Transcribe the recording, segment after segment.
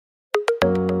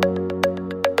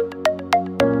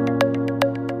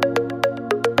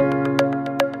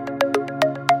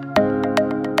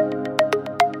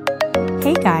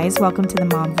guys, welcome to the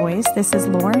Mom Voice. This is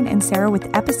Lauren and Sarah with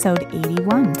episode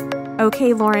 81.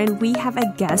 Okay, Lauren, we have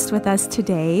a guest with us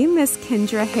today, Miss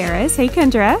Kendra Harris. Hey,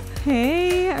 Kendra.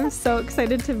 Hey, I'm so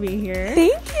excited to be here.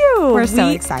 Thank you. We're so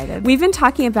excited. We've been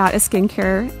talking about a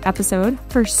skincare episode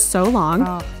for so long.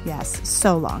 Oh, yes,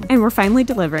 so long. And we're finally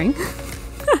delivering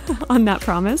on that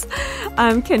promise.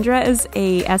 Kendra is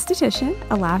a esthetician,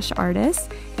 a lash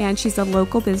artist, and she's a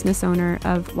local business owner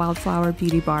of Wildflower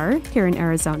Beauty Bar here in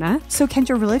Arizona. So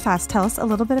Kendra, really fast, tell us a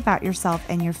little bit about yourself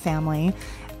and your family.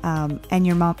 And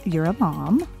your mom, you're a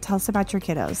mom. Tell us about your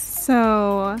kiddos.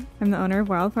 So I'm the owner of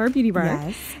Wildflower Beauty Bar.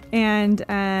 Yes. And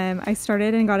I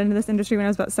started and got into this industry when I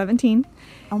was about 17.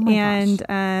 Oh my gosh.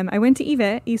 And I went to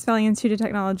EVIT, East Valley Institute of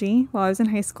Technology, while I was in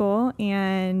high school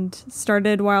and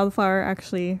started Wildflower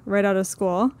actually right out of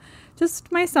school.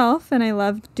 Just myself, and I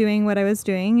loved doing what I was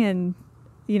doing. And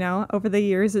you know, over the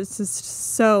years, it's just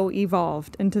so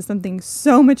evolved into something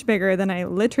so much bigger than I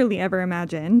literally ever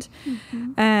imagined.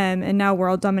 Mm-hmm. And now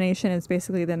world domination is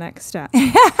basically the next step.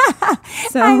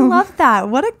 So I love that.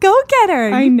 What a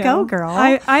go-getter. I know. Go, girl.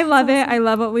 I love it. I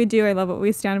love what we do. I love what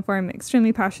we stand for. I'm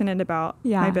extremely passionate about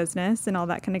my business and all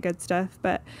that kind of good stuff.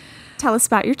 But tell us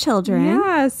about your children.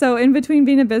 Yeah. So in between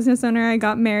being a business owner, I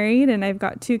got married and I've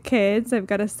got 2 kids. I've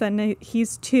got a son.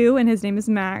 He's 2 and his name is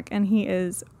Mac and he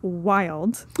is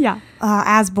wild. Yeah.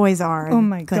 As boys are. Oh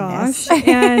my gosh.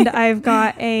 And I've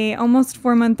got a almost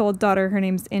 4-month-old daughter. Her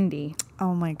name's Indy.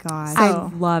 Oh my God.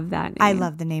 I love that name. I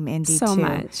love the name Indy so too.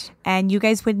 much. And you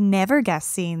guys would never guess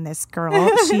seeing this girl.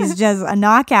 She's just a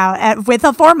knockout with a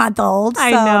 4-month-old. So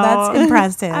I know. That's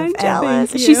impressive. I'm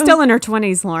jealous. Thank you. She's still in her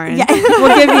 20s, Lauren. Yeah.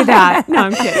 We'll give you that. No,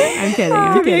 I'm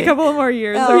kidding. Give me a couple of more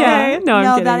years. Oh, Okay. Yeah. No, I'm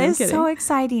kidding. That I'm is kidding. so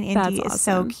exciting. Indy That's is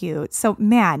so awesome. cute. So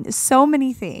man, so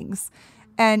many things.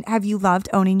 And have you loved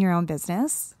owning your own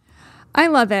business? I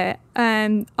love it.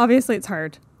 Obviously it's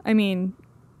hard. I mean,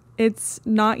 it's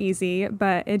not easy,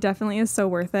 but it definitely is so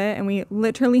worth it. And we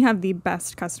literally have the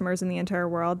best customers in the entire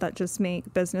world that just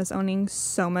make business owning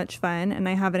so much fun. And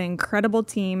I have an incredible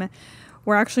team.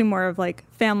 We're actually more of like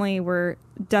family. We're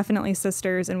definitely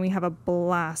sisters and we have a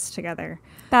blast together.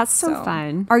 That's so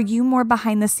fun. Are you more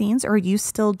behind the scenes or are you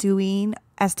still doing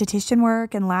esthetician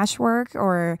work and lash work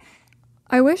or?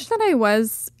 I wish that I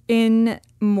was in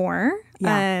more.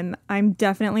 Yeah. I'm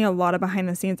definitely a lot of behind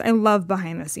the scenes. I love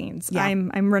behind the scenes. Yeah.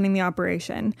 I'm running the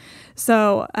operation.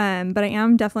 So, but I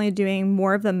am definitely doing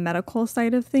more of the medical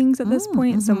side of things at this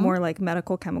point. Mm-hmm. So more like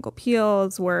medical chemical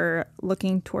peels. We're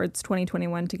looking towards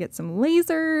 2021 to get some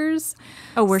lasers.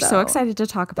 Oh, we're so excited to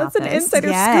talk about That's an this. insider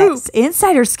Yes, scoop.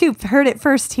 insider scoop. Heard it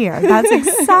first here. That's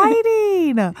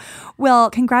exciting.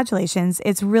 Well, congratulations.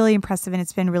 It's really impressive and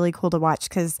it's been really cool to watch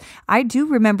because I do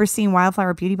remember seeing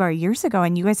Wildflower Beauty Bar years ago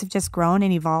and you guys have just grown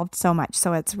and evolved so much.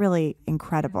 So it's really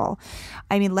incredible.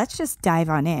 I mean, let's just dive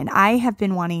on in. I have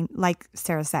been wanting, like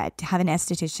Sarah said, to have an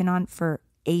esthetician on for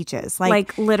ages.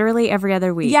 Like literally every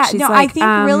other week. Yeah, She's no, like, I think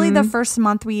really the first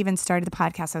month we even started the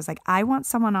podcast, I was like, I want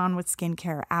someone on with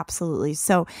skincare. Absolutely.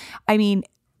 So, I mean,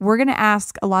 we're going to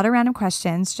ask a lot of random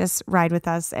questions. Just ride with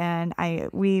us. And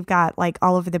we've got like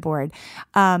all over the board.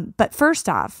 But first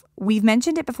off, we've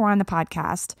mentioned it before on the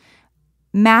podcast,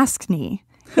 maskne.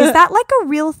 Is that like a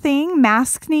real thing,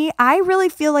 maskne? I really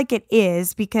feel like it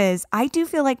is because I do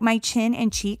feel like my chin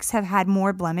and cheeks have had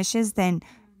more blemishes than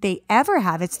they ever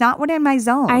have. It's not one in my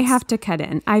zones. I have to cut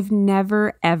in. I've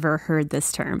never, ever heard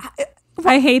this term.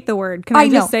 I hate the word. Can I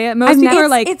just know. say it? Most people are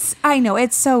like, I know.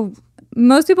 It's so...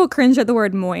 most people cringe at the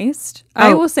word moist.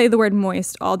 I Oh. will say the word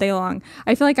moist all day long.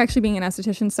 I feel like actually being an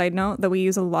esthetician, side note, that we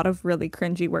use a lot of really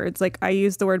cringy words. Like I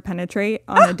use the word penetrate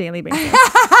on a daily basis.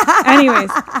 Anyways,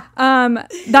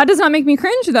 that does not make me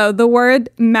cringe though. The word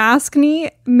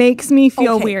maskne makes me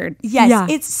feel Okay. weird. Yes, Yeah.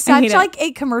 it's I hate such it. like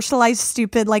a commercialized,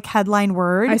 stupid like headline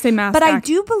word. I say mask but I act.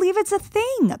 do believe it's a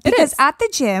thing because is. at the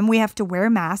gym we have to wear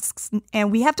masks,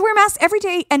 and we have to wear masks every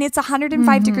day, and it's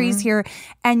 105 degrees here,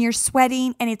 and you're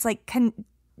sweating, and it's like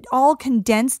all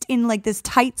condensed in like this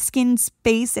tight skin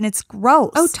space, and it's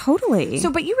gross. Oh, totally.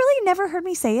 So, but you really never heard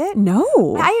me say it?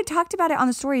 no. I had talked about it on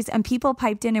the stories and people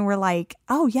piped in and were like,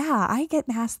 oh yeah, I get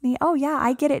maskne. Oh yeah,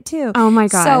 I get it too. Oh my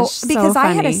gosh, So, because so I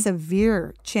had a funny.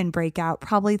 severe chin breakout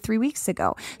probably 3 weeks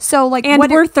ago. So like, And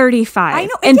we're 35. I know,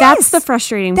 And yes. that's the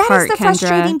frustrating That part, is the Kendra.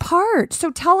 frustrating part. So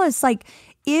tell us, like,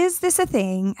 is this a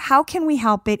thing? How can we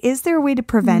help it? Is there a way to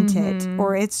prevent it?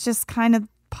 Or it's just kind of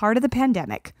part of the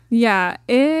pandemic? Yeah,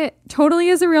 it totally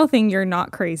is a real thing. You're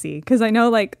not crazy. Because I know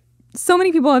like so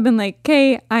many people have been like,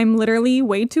 okay, I'm literally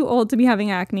way too old to be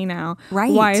having acne now.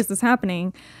 Right. Why is this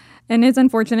happening? And it's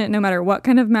unfortunate, no matter what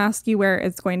kind of mask you wear,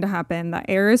 it's going to happen. The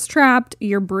air is trapped,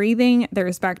 you're breathing,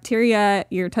 there's bacteria,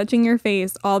 you're touching your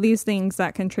face, all these things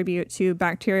that contribute to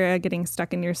bacteria getting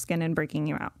stuck in your skin and breaking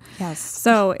you out. Yes.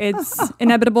 So it's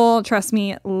inevitable. Trust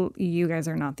me, you guys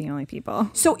are not the only people.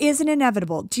 So is it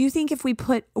inevitable? Do you think if we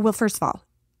well, first of all,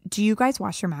 do you guys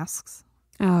wash your masks?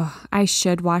 Oh, I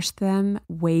should wash them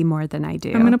way more than I do.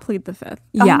 I'm going to plead the fifth.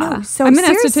 Yeah. Oh, no. So I'm an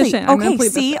seriously. esthetician. I'm gonna Okay, plead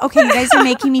the see? fifth. Okay, you guys are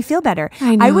making me feel better.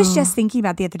 I was know. just thinking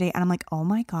about the other day, and I'm like, oh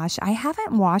my gosh, I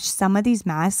haven't washed some of these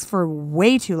masks for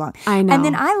way too long. I know. And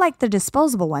then I like the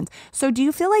disposable ones. So do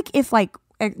you feel like if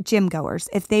gym goers,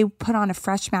 if they put on a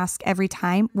fresh mask every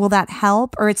time, will that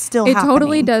help, or it's still It happening?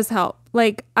 totally does help.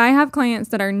 Like, I have clients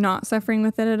that are not suffering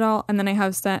with it at all. And then I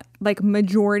have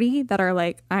majority that are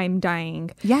like, I'm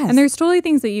dying. Yes. And there's totally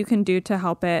things that you can do to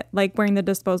help it, like wearing the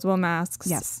disposable masks.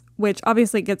 Yes. Which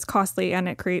obviously gets costly and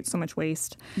it creates so much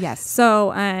waste. Yes.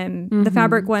 So the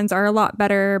fabric ones are a lot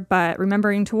better, but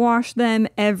remembering to wash them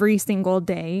every single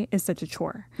day is such a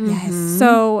chore. Yes.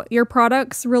 So your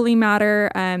products really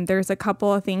matter. There's a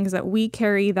couple of things that we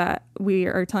carry that we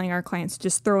are telling our clients to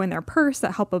just throw in their purse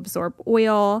that help absorb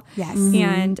oil. Yes.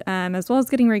 And as well as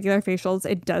getting regular facials,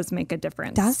 it does make a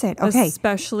difference. Does it? Okay.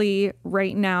 Especially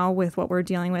right now with what we're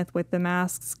dealing with the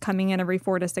masks coming in every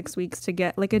 4 to 6 weeks to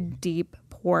get like a deep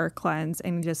pore cleanse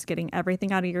and just getting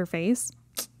everything out of your face.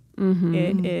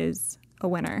 It is a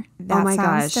winner. That oh my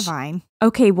sounds gosh. divine.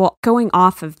 Okay, well, going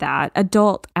off of that,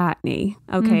 adult acne.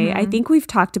 Okay, I think we've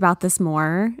talked about this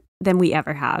more than we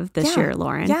ever have this year,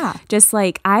 Lauren. Yeah. Just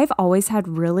like I've always had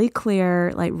really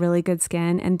clear, like really good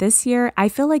skin. And this year, I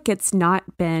feel like it's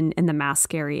not been in the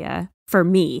mask area for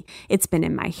me. It's been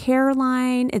in my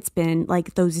hairline. It's been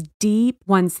like those deep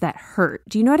ones that hurt.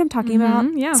 Do you know what I'm talking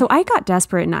about? Yeah. So I got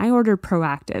desperate and I ordered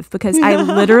Proactive because I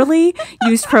literally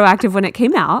used Proactive when it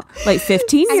came out like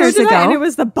 15 years ago. And it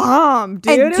was the bomb,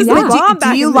 dude. And It was the bomb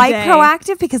back do you in the like day.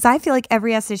 Proactive? Because I feel like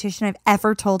every esthetician I've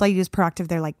ever told I use Proactive,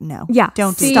 they're like, no. Yeah.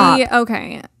 Don't do See, that.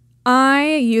 okay.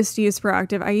 I used to use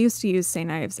Proactive. I used to use St.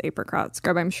 Ives apricot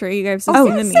scrub. I'm sure you guys have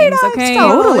seen the St. memes. Ives, Okay,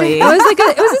 totally. It was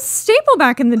it was a staple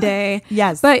back in the day.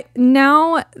 Yes. but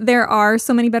now there are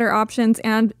so many better options,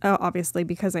 and obviously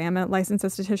because I am a licensed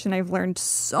esthetician, I've learned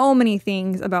so many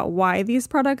things about why these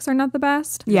products are not the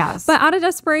best. Yes. But out of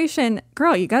desperation,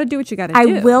 girl, you got to do what you got to do.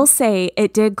 I will say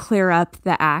it did clear up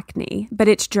the acne, but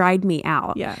it's dried me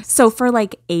out. Yes. So for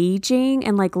like aging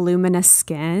and like luminous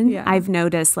skin, Yeah. I've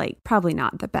noticed like probably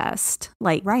not the best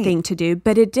like Right. thing to do,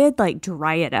 but it did like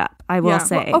dry it up. I will Yeah.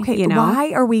 say. Well, okay, you know?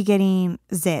 why are we getting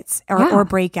zits or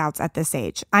breakouts at this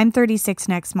age? I'm 36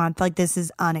 next month. Like, this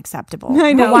is unacceptable.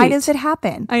 I know. But why does it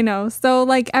happen? I know. So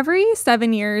like every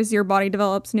 7 years, your body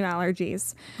develops new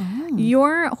allergies.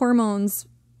 Your hormones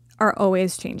are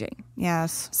always changing.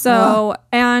 Yes. So,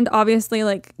 and obviously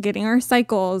like getting our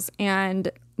cycles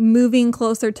and moving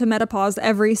closer to menopause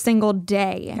every single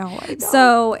day. Oh, I know.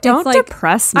 So Don't it's like,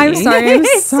 depress me. I'm sorry. I'm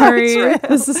It's so sorry. true.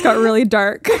 This just got really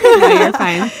dark. No, you're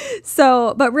fine.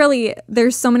 So, but really,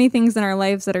 there's so many things in our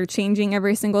lives that are changing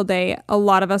every single day. A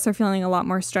lot of us are feeling a lot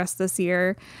more stressed this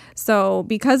year. So,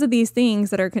 because of these things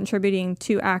that are contributing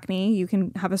to acne, you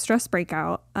can have a stress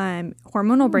breakout,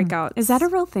 hormonal breakouts. Is that a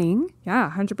real thing?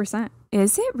 Yeah, 100%.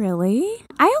 Is it really?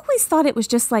 I always thought it was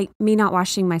just like me not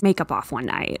washing my makeup off one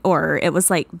night, or it was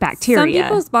like bacteria. Some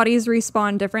people's bodies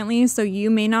respond differently, so you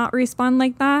may not respond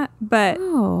like that, but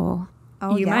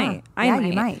Oh, you yeah. might. I Yeah, might.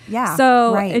 you might. Yeah.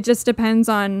 So right. it just depends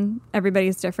on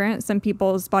everybody's different. Some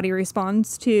people's body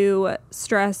responds to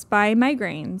stress by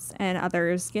migraines, and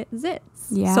others get zits.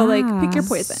 Yeah. So like, pick your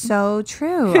poison. So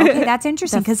true. Okay, that's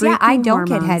interesting The because I freaking don't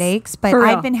get hormones. headaches, but For real.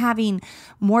 I've been having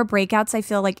more breakouts. I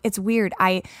feel like it's weird.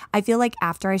 I feel like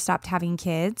after I stopped having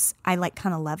kids, I like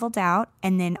kind of leveled out,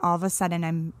 and then all of a sudden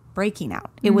I'm breaking out.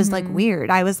 It was like weird.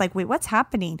 I was like, wait, what's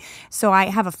happening? So I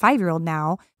have a 5-year-old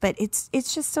now, but it's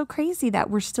just so crazy that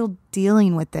we're still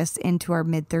dealing with this into our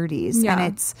mid 30s.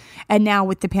 Yeah. And now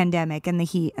with the pandemic and the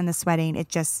heat and the sweating, it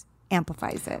just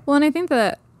amplifies it. Well, and I think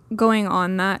that going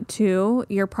on that too,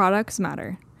 your products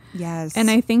matter. Yes. And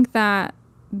I think that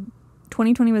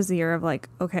 2020 was the year of like,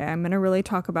 okay, I'm going to really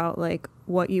talk about like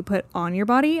what you put on your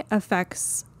body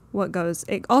affects what goes.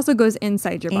 It also goes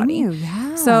inside your body. you,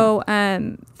 yeah. So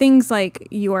things like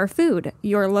your food,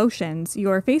 your lotions,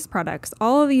 your face products,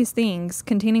 all of these things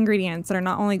contain ingredients that are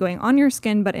not only going on your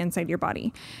skin, but inside your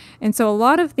body. And so a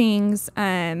lot of things,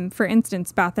 for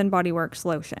instance, Bath and Body Works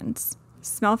lotions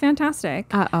smell fantastic.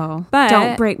 Uh-oh. But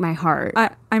don't break my heart.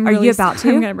 I'm Are really you about to?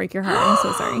 I'm going to break your heart. I'm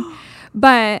so sorry.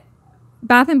 But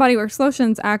Bath and Body Works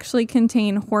lotions actually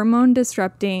contain hormone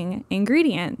disrupting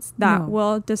ingredients that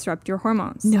will disrupt your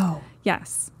hormones. No.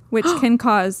 Yes. which can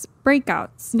cause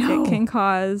breakouts. No. It can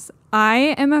cause...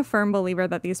 I am a firm believer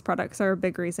that these products are a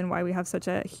big reason why we have such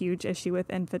a huge issue with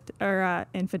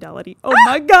infidelity. Oh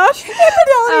my gosh.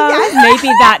 Infidelity, Maybe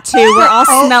that too. We're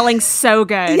all smelling so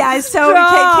good. Yeah, so we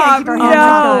can't keep our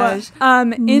hands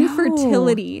off the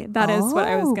infertility. That is what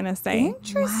I was going to say.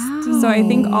 Interesting. So I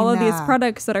think all of these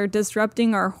products that are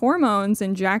disrupting our hormones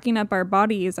and jacking up our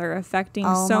bodies are affecting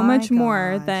so much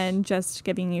more than just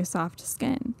giving you soft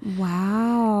skin.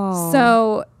 Wow.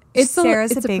 So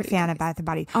Sarah's a big fan of Bath and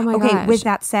Body. Oh my gosh. gosh. With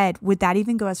that said, would that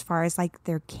even go as far as like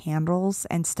their candles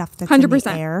and stuff that's in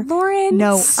the air? Lauren,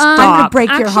 no, stop. I'm gonna break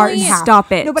your heart in half.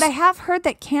 Stop it. No, but I have heard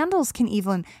that candles can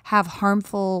even have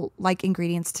harmful like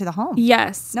ingredients to the home.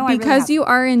 Yes, no, because you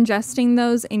are ingesting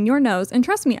those in your nose. And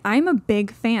trust me, I'm a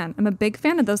big fan. I'm a big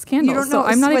fan of those candles. You don't know so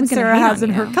I'm not even Sarah has in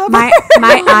her cupboard.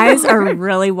 My eyes are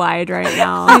really wide right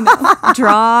now. I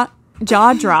know.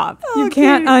 Jaw drop. You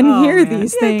can't unhear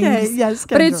these things. Okay. Yes,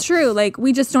 but it's true. Like,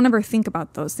 we just don't ever think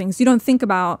about those things. You don't think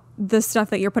about the stuff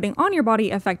that you're putting on your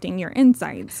body affecting your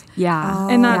insides. Yeah.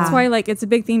 And that's why, like, it's a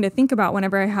big thing to think about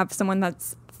whenever I have someone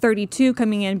that's 32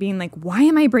 coming in being like, why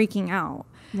am I breaking out?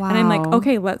 Wow. And I'm like,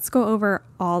 okay, let's go over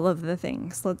all of the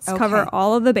things. Let's cover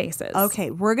all of the bases.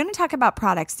 Okay, we're going to talk about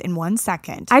products in 1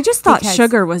 second. I just thought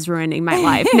sugar was ruining my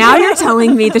life. Now you're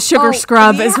telling me the sugar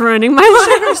scrub is ruining my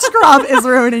life. Sugar scrub is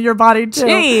ruining your body too.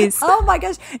 Jeez. Oh my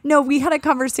gosh. No, we had a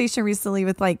conversation recently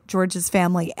with like George's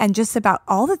family and just about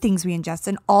all the things we ingest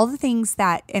and all the things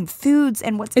that and foods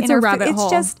and what's it's in a our rabbit food. hole.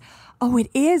 It's just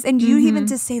it is. And you even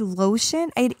to say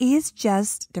lotion, it is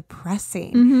just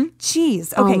depressing.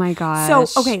 Jeez. Okay. Oh my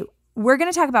gosh. So, we're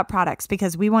going to talk about products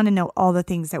because we want to know all the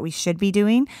things that we should be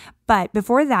doing. But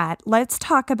before that, let's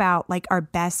talk about like our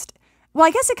best. Well,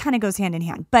 I guess it kind of goes hand in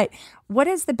hand. But what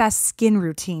is the best skin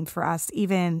routine for us,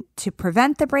 even to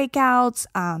prevent the breakouts,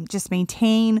 just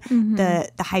maintain the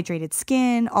hydrated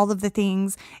skin, all of the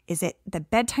things? Is it the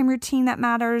bedtime routine that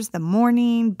matters? The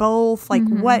morning, both? Like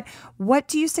what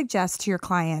do you suggest to your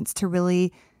clients to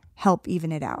really help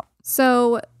even it out?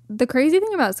 So the crazy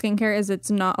thing about skincare is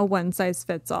it's not a one size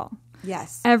fits all.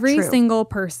 Yes. Every single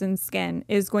person's skin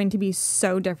is going to be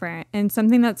so different. And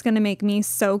something that's going to make me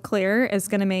so clear is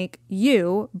going to make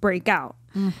you break out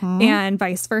and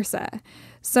vice versa.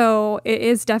 So it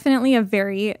is definitely a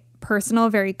very personal,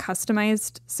 very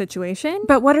customized situation.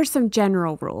 But what are some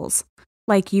general rules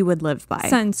like you would live by?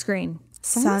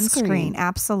 Sunscreen,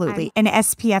 absolutely. An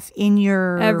SPF in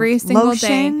your every single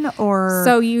lotion day. Or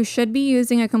so you should be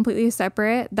using a completely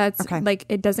separate. That's like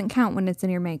it doesn't count when it's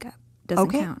in your makeup.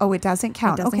 Doesn't count. Oh, it doesn't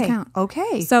count. It doesn't count.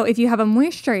 Okay. So if you have a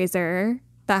moisturizer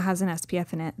that has an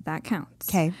SPF in it, that counts.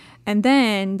 Okay. And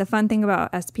then the fun thing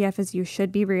about SPF is you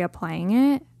should be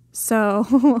reapplying it.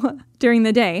 So during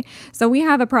the day. So we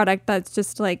have a product that's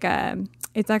just like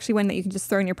it's actually one that you can just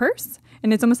throw in your purse.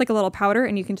 And it's almost like a little powder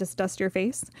and you can just dust your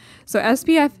face. So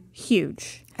SPF,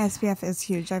 huge. SPF is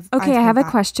huge. I have a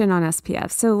question on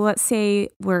SPF. So let's say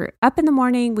we're up in the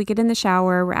morning, we get in the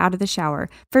shower, we're out of the shower.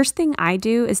 First thing I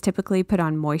do is typically put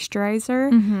on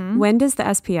moisturizer. When does the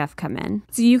SPF come in?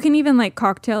 So you can even like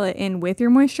cocktail it in with your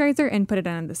moisturizer and put it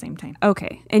on at the same time.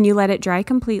 Okay. And you let it dry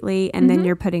completely and then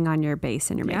you're putting on your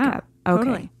base and your makeup. Okay.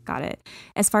 Totally. Got it.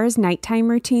 As far as nighttime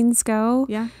routines go,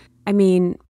 I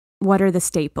mean, what are the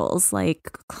staples?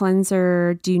 Like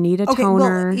cleanser? Do you need a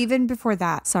toner? Well, even before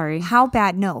that. Sorry. How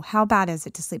bad is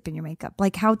it to sleep in your makeup?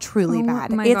 Like how truly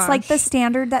bad? My it's gosh. like the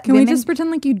standard that Can women... we just pretend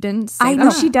like you didn't say I that?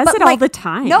 know. She does it all the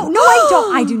time. No, I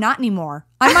don't. I do not anymore.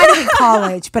 I might have in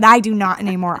college, but I do not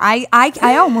anymore. I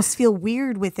almost feel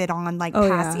weird with it on like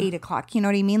past 8 o'clock. You know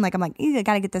what I mean? Like I'm like, I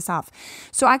got to get this off.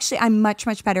 So actually I'm much,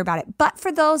 much better about it. But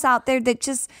for those out there that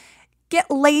just get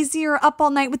lazy or up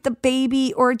all night with the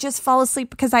baby or just fall asleep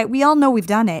because we all know we've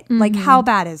done it. Like how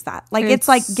bad is that? Like it's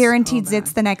like guaranteed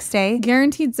zits the next day.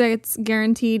 Guaranteed zits,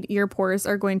 guaranteed your pores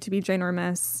are going to be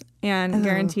ginormous and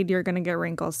guaranteed you're going to get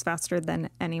wrinkles faster than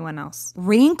anyone else.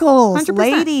 Wrinkles, 100%.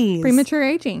 ladies. Premature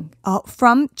aging. Oh,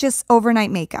 from just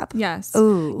overnight makeup. Yes.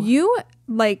 Ooh.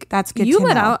 That's good You to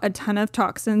let know. out a ton of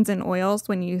toxins and oils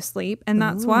when you sleep, and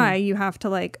that's why you have to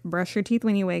like brush your teeth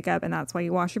when you wake up, and that's why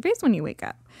you wash your face when you wake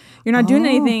up. You're not doing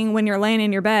anything when you're laying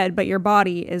in your bed, but your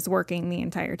body is working the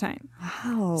entire time.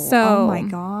 Wow. So, oh my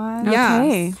God. Yeah.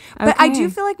 Okay. But I do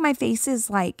feel like my face is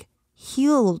like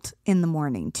healed in the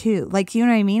morning too. Like, you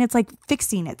know what I mean? It's like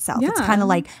fixing itself. It's Yeah. kind of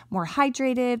like more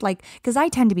hydrated, like, because I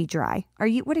tend to be dry.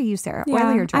 What are you, Sarah? Yeah,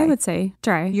 Oily or dry? I would say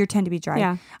dry. You tend to be dry.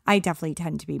 Yeah. I definitely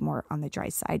tend to be more on the dry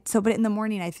side. So, but in the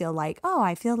morning, I feel like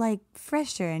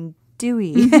fresher and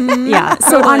dewy. Yeah.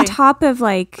 So Totally. on top of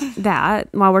like that,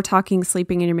 while we're talking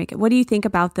sleeping in your makeup, what do you think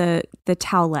about the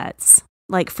towelettes?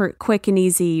 like for quick and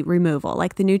easy removal,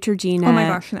 like the Neutrogena. Oh my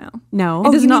gosh, no. No.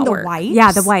 Oh, does you not mean the work. wipes?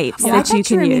 Yeah, the wipes I that you thought you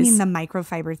can were use. meaning the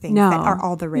microfiber things No. that are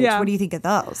all the rage. Yeah. What do you think of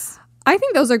those? I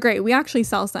think those are great. We actually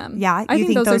sell some. Yeah, I you think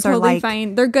think those are those are totally like-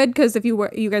 fine. They're good because if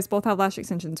you guys both have lash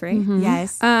extensions, right?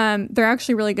 Yes. They're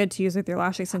actually really good to use with your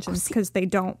lash extensions because they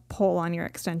don't pull on your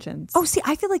extensions. Oh, see,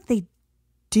 I feel like they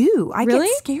do. I Really?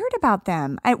 get scared about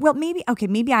them.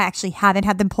 Maybe I actually haven't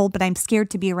had them pulled, but I'm scared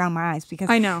to be around my eyes because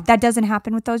I know. that doesn't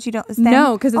happen with those. You don't?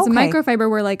 No, because it's a Okay. microfiber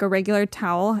where like a regular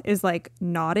towel is like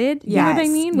knotted. You know what I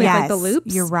mean? With like the Yes,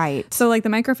 loops. You're right. So like the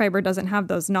microfiber doesn't have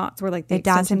those knots where like the It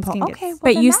doesn't extensions pull. can Okay, get. well,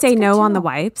 But then you that's say good no to on the know.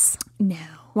 wipes? No.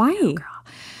 Why?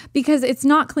 Because it's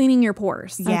not cleaning your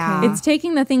pores. Yeah. It's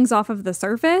taking the things off of the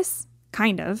surface,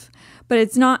 kind of, but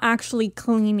it's not actually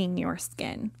cleaning your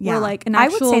skin. Yeah. Where like an I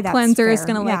would actual say that's cleanser is fair.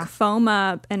 going to Yeah. like foam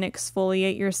up and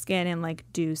exfoliate your skin and like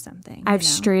do something. I've you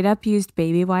know? straight up used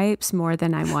baby wipes more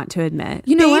than I want to admit.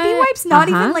 You know Baby what? wipes, not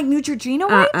Uh-huh. even like Neutrogena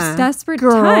wipes. Desperate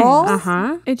Girl. times.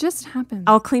 Uh-huh. It just happens.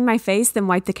 I'll clean my face, then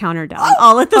wipe the counter down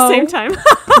all at the same time.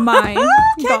 My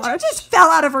Kendra gosh. just fell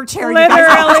out of her chair. you guys.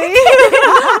 Literally.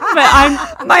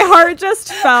 But My heart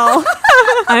just fell.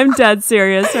 I'm dead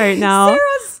serious right now. Sarah,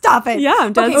 stop it. Yeah,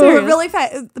 I'm dead okay, serious. So really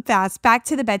fast. Back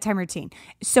to the bedtime routine.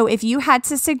 So if you had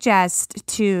to suggest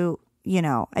to,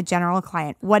 a general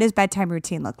client, what does bedtime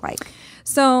routine look like?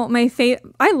 So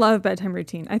I love bedtime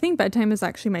routine. I think bedtime is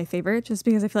actually my favorite just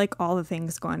because I feel like all the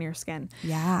things go on your skin.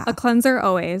 Yeah. A cleanser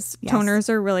always. Yes. Toners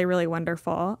are really, really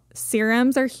wonderful.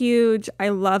 Serums are huge. I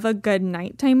love a good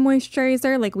nighttime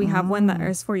moisturizer. Like we have one that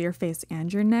is for your face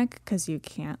and your neck because you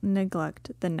can't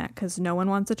neglect the neck because no one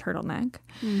wants a turtleneck.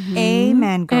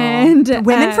 Amen, girl. And,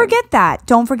 women forget that.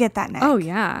 Don't forget that neck. Oh,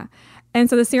 yeah. And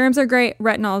so the serums are great.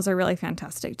 Retinols are really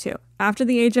fantastic too. After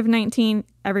the age of 19,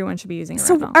 everyone should be using a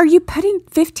So retinol. are you putting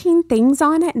 15 things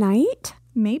on at night?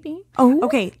 Maybe. Oh,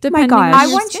 Okay. my Depending gosh. on I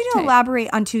your want skin you to type. elaborate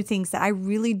on two things that I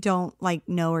really don't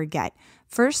know or get.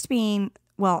 First being,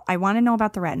 I want to know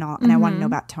about the retinol and I want to know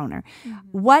about toner.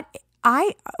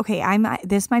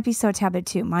 This might be so taboo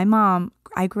too. My mom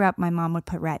would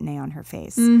put Retin-A on her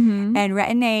face. And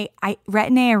Retin-A and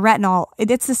retinol,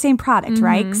 it's the same product,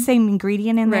 right? Same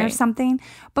ingredient in there or Right. something.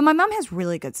 But my mom has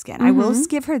really good skin. I will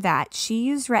give her that. She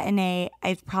used Retin-A.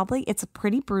 It's a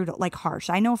pretty brutal, like harsh.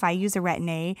 I know if I use a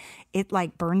Retin-A, it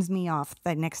like burns me off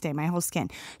the next day, my whole skin.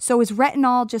 So is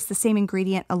retinol just the same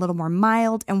ingredient, a little more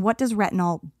mild? And what does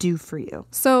retinol do for you?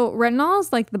 So retinol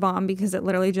is like the bomb because it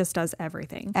literally just does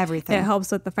everything. Everything. It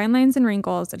helps with the fine lines and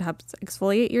wrinkles. It helps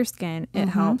exfoliate your skin. It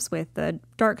helps with the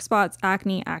dark spots,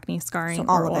 acne scarring, So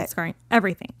all or of old it. scarring,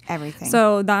 everything. Everything.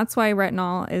 So that's why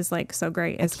retinol is like so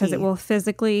great. Is because key. it will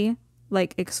physically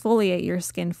like exfoliate your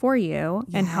skin for you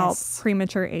and help Yes.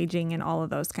 premature aging and all of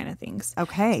those kind of things.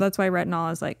 Okay. So that's why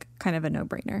retinol is like kind of a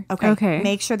no-brainer. Okay.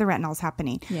 Make sure the retinol's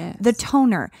happening. Yes. The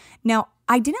toner. Now,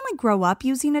 I didn't grow up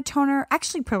using a toner.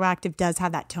 Actually, Proactive does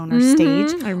have that toner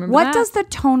stage. I remember What that. does the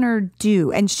toner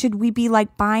do? And should we be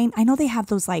buying? I know they have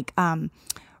those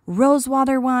rose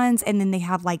water ones, and then they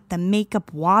have the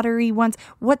makeup watery ones.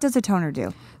 What does a toner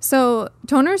do? So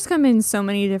toners come in so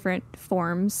many different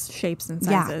forms, shapes, and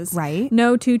Yeah, sizes. right.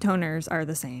 No two toners are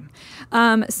the same.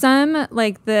 Some,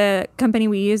 like the company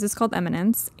we use is called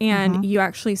Eminence, and you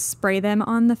actually spray them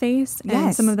on the face. And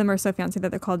Yes. some of them are so fancy that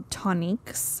they're called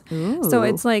toniques. Ooh. So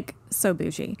it's so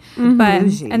bougie. But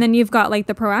Bougie. and then you've got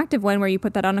the Proactive one where you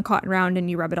put that on a cotton round and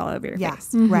you rub it all over your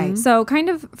Yes, face. right. So kind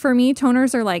of for me,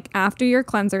 toners are after your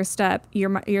cleanser step,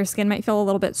 your skin might feel a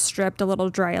little bit stripped, a little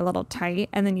dry, a little tight,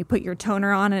 and then you put your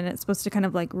toner on and it's supposed to kind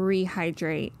of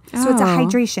rehydrate. So it's a Oh.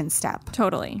 hydration step.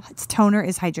 Totally. It's toner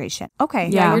is hydration. Okay.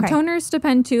 Yeah, your okay. toners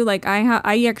depend too.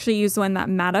 I actually use one that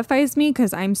mattifies me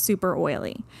because I'm super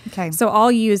oily. Okay. So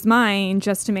I'll use mine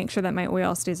just to make sure that my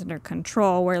oil stays under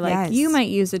control. Where Yes. you might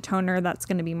use a toner that's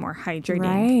going to be more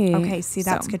hydrating. Right. Okay, see,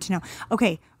 that's So- good to know.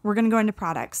 Okay, we're going to go into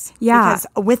products. Yeah. Because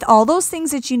with all those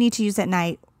things that you need to use at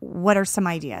night, what are some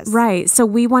ideas? Right. So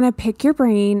we want to pick your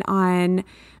brain on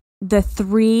the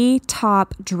 3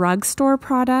 top drugstore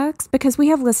products because we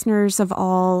have listeners of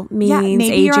all means, Yeah, maybe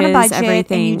ages, you're on a budget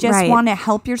everything. and you just right. want to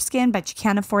help your skin, but you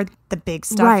can't afford the big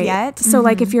stuff right. yet. So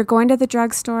if you're going to the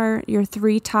drugstore, your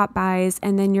 3 top buys,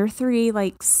 and then your 3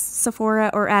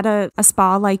 Sephora or at a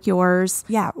spa like yours.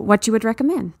 Yeah. What you would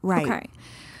recommend? Right. Okay.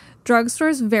 Drugstore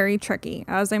is very tricky,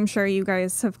 as I'm sure you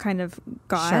guys have kind of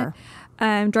got.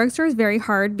 Sure. Drugstore is very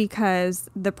hard because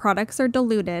the products are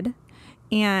diluted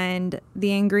and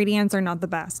the ingredients are not the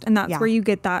best. And that's Yeah. where you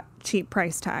get that cheap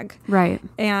price tag. Right.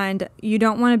 And you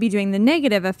don't want to be doing the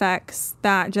negative effects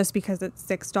that just because it's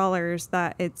 $6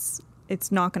 that it's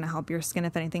it's not going to help your skin.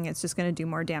 If anything, it's just going to do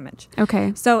more damage.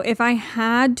 Okay. So if I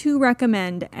had to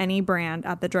recommend any brand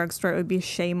at the drugstore, it would be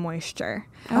Shea Moisture.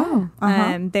 Oh.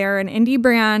 They're an indie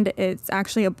brand. It's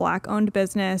actually a Black-owned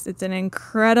business. It's an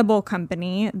incredible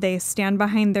company. They stand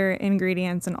behind their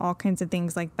ingredients and all kinds of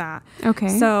things like that. Okay.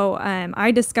 So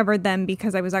I discovered them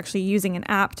because I was actually using an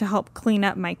app to help clean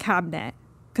up my cabinet,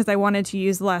 because I wanted to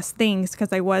use less things,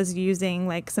 because I was using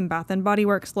like some Bath and Body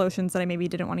Works lotions that I maybe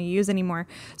didn't want to use anymore.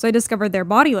 So I discovered their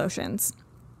body lotions.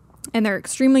 And they're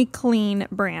extremely clean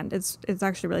brand. It's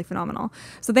actually really phenomenal.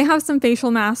 So they have some facial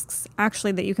masks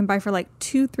actually that you can buy for like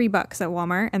 $2-3 at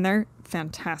Walmart, and they're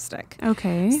fantastic.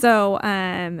 Okay. So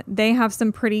they have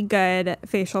some pretty good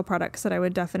facial products that I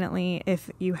would definitely, if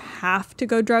you have to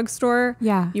go drugstore,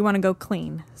 you want to go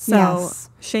clean. So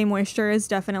Shea Moisture is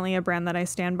definitely a brand that I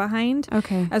stand behind.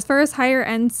 Okay. As far as higher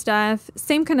end stuff,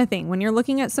 same kind of thing. When you're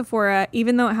looking at Sephora,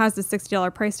 even though it has the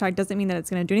 $60 price tag, doesn't mean that it's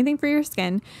going to do anything for your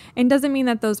skin, and doesn't mean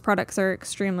that those products are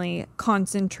extremely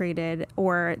concentrated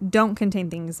or don't contain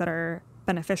things that are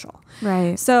beneficial.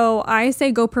 Right. So I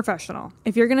say go professional.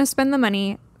 If you're going to spend the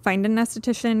money, find an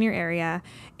esthetician in your area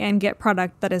and get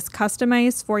product that is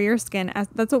customized for your skin.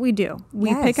 That's what we do.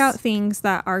 We pick out things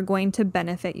that are going to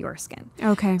benefit your skin.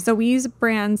 Okay. So we use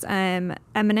brands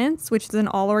Eminence, which is an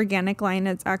all organic line.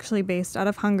 It's actually based out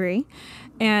of Hungary.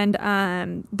 And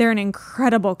they're an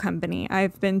incredible company.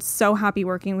 I've been so happy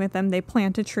working with them. They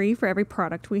plant a tree for every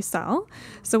product we sell.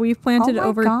 So we've planted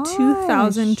over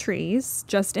 2,000 trees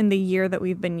just in the year that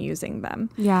we've been using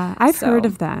them. Yeah, I've heard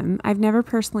of them. I've never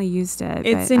personally used it.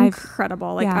 It's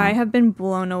incredible. I have been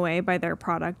blown away by their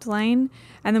product line.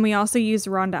 And then we also use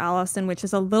Rhonda Allison, which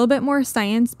is a little bit more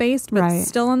science-based, but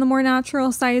still on the more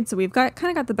natural side. So we've kind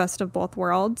of got the best of both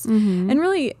worlds. And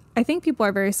really, I think people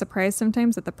are very surprised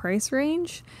sometimes at the price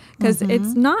range, because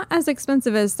it's not as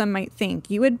expensive as some might think.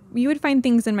 You would find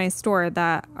things in my store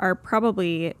that are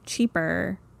probably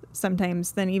cheaper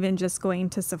sometimes than even just going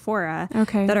to Sephora,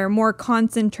 that are more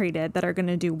concentrated, that are going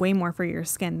to do way more for your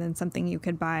skin than something you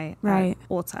could buy at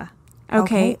Ulta.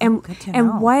 Okay.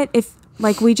 And what if,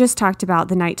 like we just talked about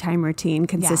the nighttime routine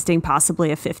consisting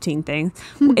possibly of 15 things.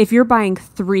 If you're buying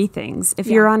 3 things, if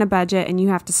you're on a budget and you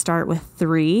have to start with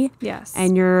 3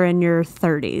 and you're in your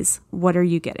 30s, what are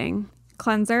you getting?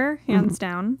 Cleanser, hands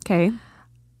down. Okay.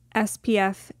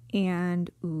 SPF and,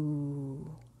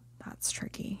 that's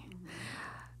tricky.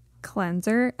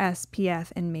 Cleanser,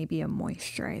 SPF, and maybe a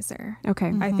moisturizer.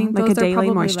 Okay. I think like those a daily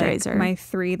are probably moisturizer. my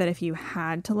 3 that if you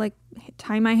had to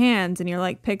tie my hands and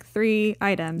you're pick 3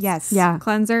 items. Yes. Yeah.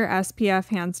 Cleanser, SPF,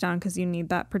 hands down, because you need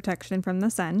that protection from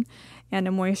the sun, and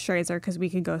a moisturizer, because we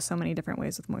could go so many different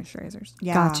ways with moisturizers.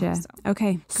 Yeah. Gotcha.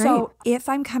 Okay. Great. So if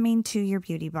I'm coming to your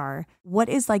beauty bar, what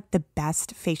is the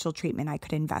best facial treatment I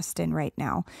could invest in right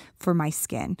now for my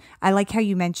skin? I like how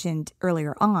you mentioned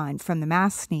earlier on from the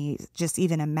maskne, just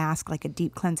even a mask, like a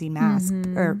deep cleansing mask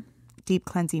or deep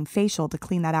cleansing facial to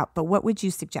clean that out. But what would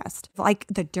you suggest? Like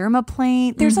the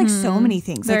dermaplane? There's so many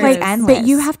things. It's endless. But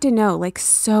you have to know,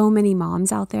 so many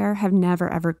moms out there have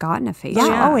never ever gotten a facial.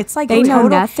 Yeah. Oh, it's they know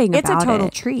nothing about it. It's a total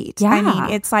treat. Yeah. I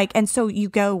mean, it's and so you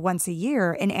go once a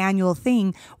year, an annual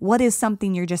thing. What is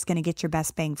something you're just going to get your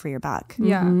best bang for your buck?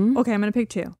 Yeah. Okay, I'm going to pick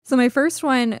 2. So my first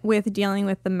one with dealing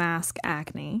with the mask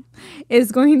acne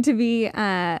is going to be,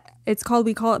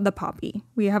 we call it the Poppy.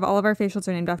 We have all of our facials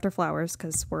are named after flowers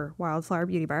because we're Wildflower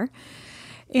Beauty Bar.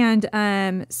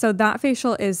 And so that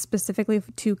facial is specifically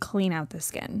to clean out the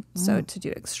skin. So to do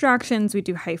extractions, we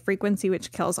do high frequency,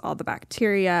 which kills all the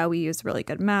bacteria. We use really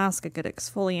good mask, a good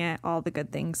exfoliant, all the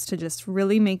good things to just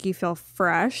really make you feel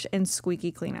fresh and squeaky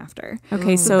clean after.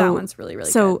 Okay, so that one's really, really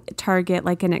good. So target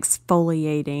an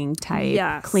exfoliating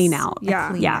type clean out.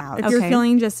 Yeah. If you're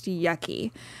feeling just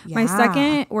yucky. My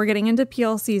second, we're getting into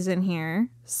peel season here.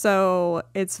 So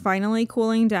it's finally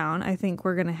cooling down. I think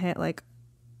we're going to hit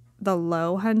the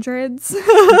low hundreds.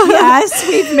 Yes,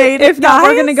 we've made it. If not,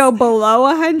 we're going to go below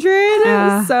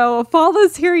 100. So fall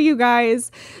is here, you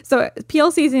guys. So peel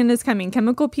season is coming.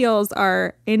 Chemical peels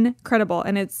are incredible.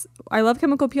 And I love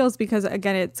chemical peels because,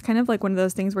 again, it's kind of like one of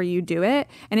those things where you do it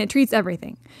and it treats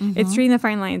everything. It's treating the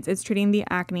fine lines. It's treating the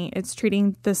acne. It's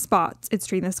treating the spots. It's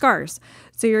treating the scars.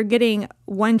 So you're getting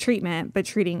one treatment, but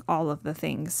treating all of the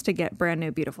things to get brand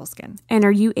new, beautiful skin. And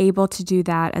are you able to do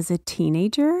that as a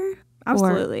teenager?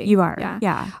 Absolutely. Or you are.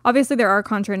 Yeah. Obviously, there are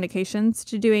contraindications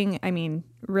to doing,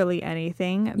 really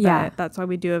anything. But that's why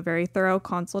we do a very thorough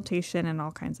consultation and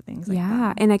all kinds of things like that.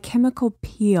 Yeah. And a chemical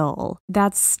peel,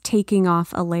 that's taking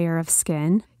off a layer of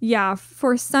skin. Yeah.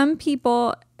 For some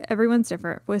people, everyone's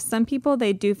different. With some people,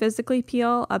 they do physically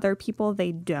peel. Other people,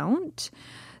 they don't.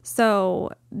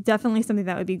 So definitely something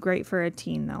that would be great for a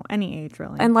teen, though, any age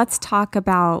really. And let's talk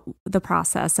about the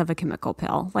process of a chemical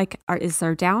pill. Like, is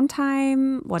there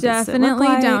downtime? What Definitely does it look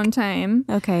like? downtime.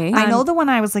 Okay. I know the one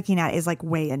I was looking at is like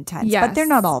way intense, Yes. but they're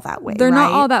not all that way. They're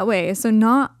not right? all that way. So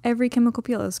not every chemical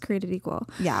peel is created equal.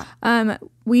 Yeah.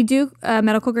 We do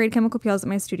medical grade chemical peels at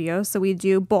my studio. So we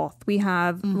do both. We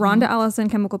have Rhonda Ellison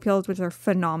chemical peels, which are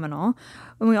phenomenal.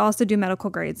 And we also do medical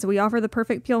grade. So we offer the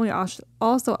perfect peel. And we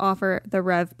also offer the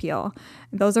Rev peel.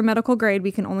 Those are medical grade.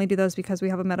 We can only do those because we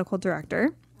have a medical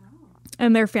director.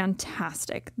 And they're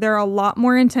fantastic. They're a lot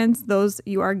more intense. Those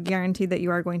you are guaranteed that you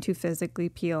are going to physically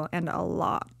peel, and a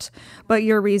lot. But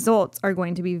your results are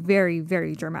going to be very,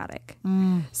 very dramatic.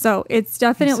 So it's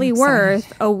definitely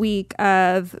worth a week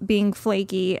of being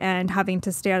flaky and having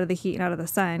to stay out of the heat and out of the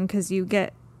sun, because you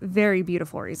get very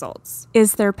beautiful results.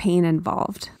 Is there pain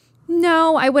involved?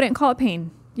 No, I wouldn't call it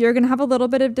pain. You're going to have a little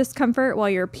bit of discomfort while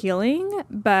you're peeling,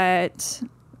 but...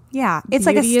 Yeah, it's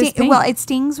like a sting. Well, it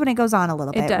stings when it goes on a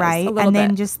little bit, does, right? and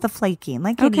then just the flaking,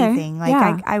 like anything,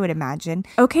 like I would imagine.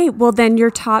 Okay, well then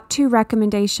your top 2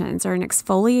 recommendations are an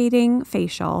exfoliating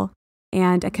facial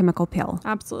and a chemical peel.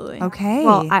 Absolutely. Okay.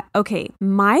 Well,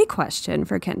 my question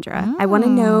for Kendra, I want to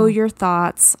know your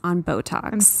thoughts on BOTOX.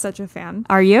 I'm such a fan.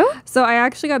 Are you? So I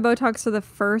actually got BOTOX for the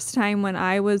first time when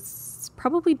I was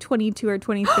probably 22 or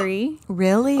 23.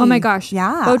 Really? Oh my gosh.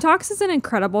 Yeah. BOTOX is an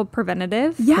incredible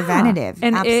preventative. Yeah. Preventative.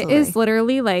 And absolutely. it is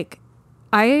literally like,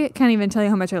 I can't even tell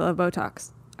you how much I love BOTOX.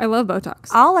 I love BOTOX.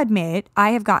 I'll admit,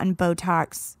 I have gotten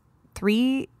BOTOX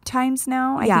 3 times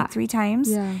now. I think 3 times.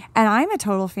 Yeah. And I'm a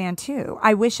total fan too.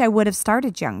 I wish I would have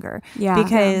started younger. Yeah.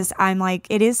 Because I'm like,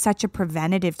 it is such a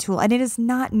preventative tool, and it is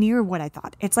not near what I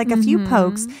thought. It's like a few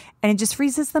pokes and it just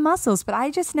freezes the muscles. But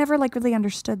I just never like really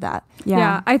understood that.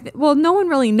 Yeah. Well, no one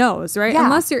really knows, right? Yeah.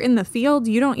 Unless you're in the field,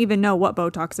 you don't even know what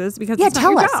BOTOX is, because it's not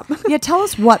tell your us. job. Tell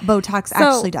us what BOTOX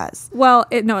actually does. Well,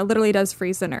 it literally does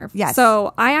freeze the nerve. Yes.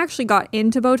 So I actually got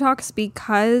into BOTOX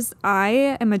because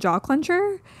I am a jaw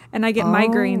clencher, and I get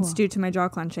migraines due to my jaw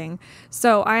clenching.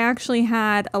 So I actually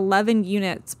had 11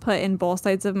 units put in both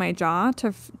sides of my jaw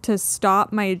to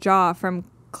stop my jaw from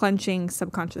clenching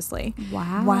subconsciously.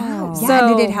 Wow. So, Yeah,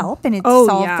 did it help and it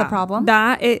solved the problem?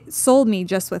 That it sold me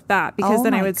just with that, because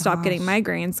then I my would stop getting gosh.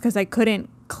 migraines, because I couldn't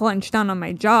clench down on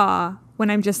my jaw when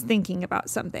I'm just thinking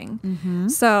about something.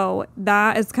 So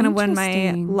that is kind of when my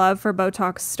Interesting. love for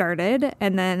BOTOX started.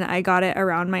 And then I got it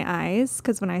around my eyes,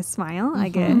 because when I smile, I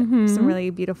get some really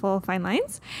beautiful fine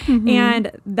lines.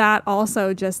 And that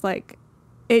also just like,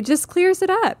 it just clears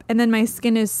it up. And then my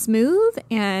skin is smooth,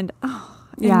 and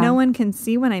no one can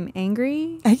see when I'm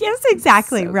angry. Yes,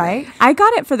 exactly. So right. I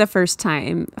got it for the first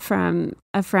time from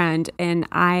a friend, and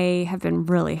I have been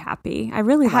really happy. I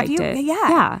really Have liked you? it. Yeah.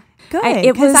 Yeah.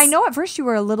 Good. Because I know at first you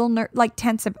were a little like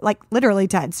tense, like literally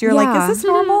tense. You're like, Yeah. is this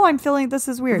normal? I'm feeling this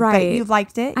is weird. Right. But you've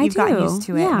liked it. You've gotten used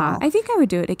to it. and Yeah. all. I think I would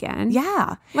do it again.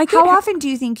 Yeah. Like How often do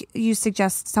you think you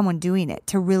suggest someone doing it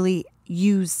to really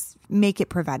make it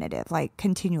preventative, like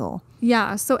continual?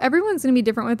 Yeah, so everyone's going to be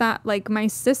different with that. Like my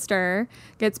sister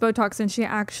gets BOTOX,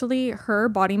 and her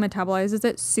body metabolizes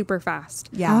it super fast.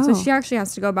 Yeah. So Oh. she actually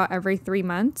has to go about every 3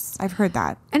 months. I've heard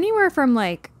that. Anywhere from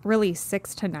like really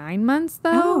 6 to 9 months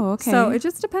though. Oh, okay. So it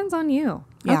just depends on you.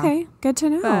 Yeah. Okay. Good to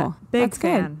know. But big That's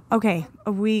fan. Okay,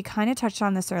 we kind of touched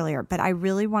on this earlier, but I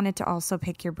really wanted to also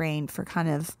pick your brain for kind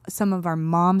of some of our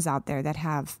moms out there that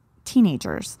have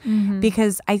teenagers,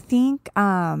 because I think,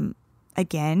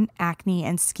 again, acne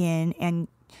and skin, and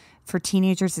for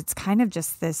teenagers, it's kind of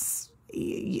just this,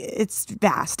 it's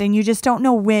vast, and you just don't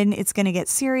know when it's going to get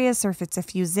serious, or if it's a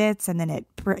few zits and then it,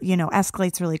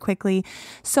 escalates really quickly.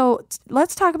 So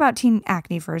let's talk about teen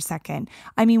acne for a second.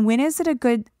 I mean, when is it a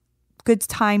good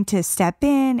time to step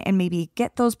in and maybe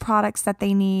get those products that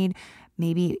they need?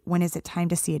 Maybe when is it time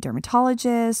to see a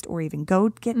dermatologist, or even go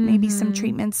get maybe some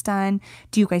treatments done?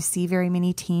 Do you guys see very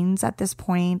many teens at this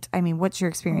point? I mean, what's your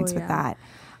experience with that?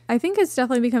 I think it's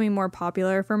definitely becoming more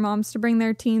popular for moms to bring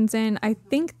their teens in. I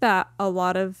think that a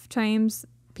lot of times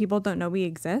people don't know we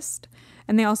exist,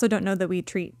 and they also don't know that we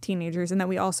treat teenagers, and that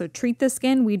we also treat the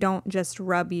skin. We don't just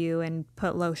rub you and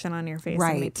put lotion on your face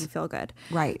and make you feel good.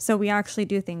 Right. So we actually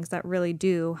do things that really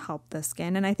do help the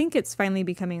skin, and I think it's finally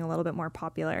becoming a little bit more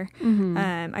popular.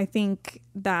 I think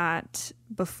that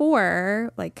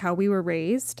before, like how we were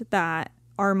raised, that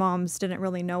our moms didn't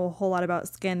really know a whole lot about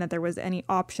skin, that there was any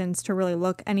options to really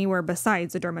look anywhere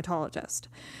besides a dermatologist.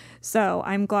 So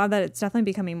I'm glad that it's definitely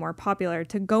becoming more popular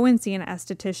to go and see an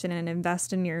esthetician and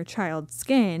invest in your child's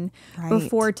skin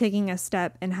before taking a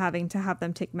step and having to have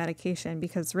them take medication,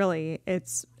 because really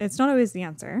it's not always the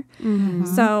answer.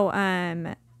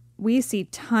 So we see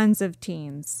tons of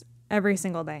teens every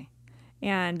single day.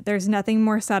 And there's nothing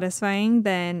more satisfying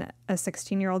than a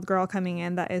 16-year-old girl coming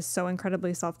in that is so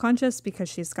incredibly self-conscious because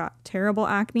she's got terrible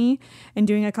acne, and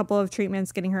doing a couple of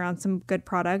treatments, getting her on some good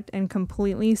product, and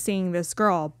completely seeing this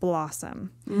girl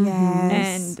blossom.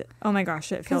 Yes. And oh my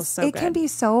gosh, it feels so it good. can be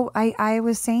so, I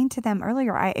was saying to them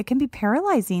earlier, it can be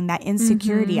paralyzing, that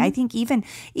insecurity. I think even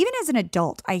as an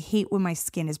adult, I hate when my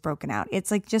skin is broken out. It's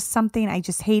like just something, I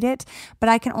just hate it. But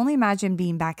I can only imagine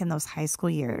being back in those high school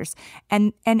years.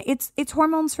 And it's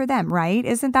hormones for them, right?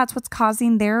 Isn't that what's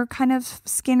causing their kind of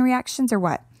skin reactions, or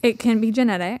what? It can be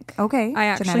genetic. Okay. I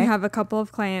actually genetic. have a couple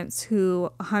of clients who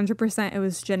 100% it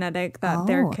was genetic that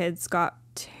their kids got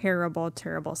terrible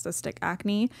cystic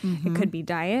acne. It could be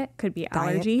diet, could be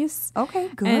allergies. Okay,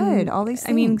 good. And, all these things.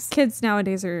 I mean, kids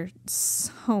nowadays are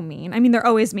so mean. I mean, they're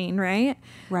always mean, right?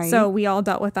 Right. So we all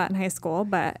dealt with that in high school,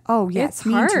 but yes, it's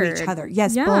mean hard. to each other.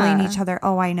 Yes, Yeah. bullying each other.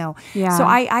 Oh, I know. Yeah. So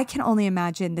I can only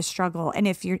imagine the struggle. And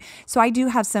if you're, so I do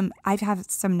have I've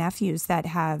had some nephews that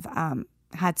have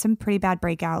had some pretty bad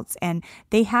breakouts, and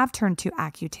they have turned to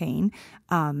Accutane.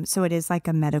 So it is like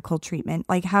a medical treatment.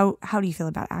 Like how do you feel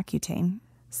about Accutane?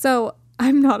 So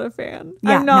I'm not a fan.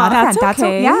 Yeah, I'm not. not a fan. That's That's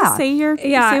okay. yeah.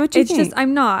 Say what you it's think. just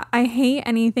I'm not. I hate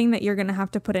anything that you're going to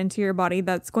have to put into your body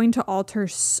that's going to alter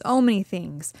so many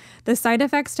things. The side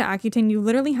effects to Accutane, you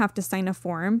literally have to sign a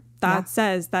form that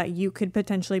says that you could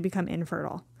potentially become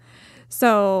infertile.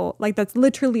 So like that's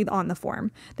literally on the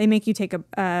form. They make you take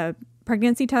a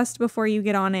pregnancy test before you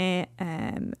get on it.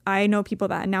 I know people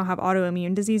that now have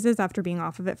autoimmune diseases after being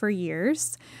off of it for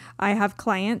years. I have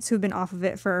clients who've been off of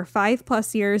it for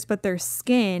 5+ years, but their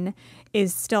skin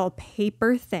is still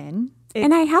paper thin.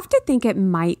 And I have to think it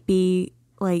might be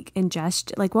like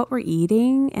like what we're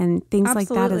eating and things like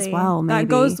that as well. Maybe That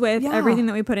goes with everything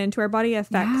that we put into our body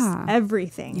affects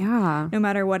everything. Yeah. No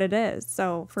matter what it is.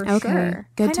 So for Okay. sure.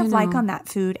 Good Kind to of know. like on that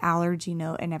food allergy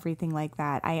note and everything like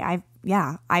that.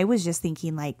 I was just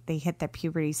thinking like they hit their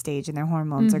puberty stage and their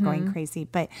hormones are going crazy.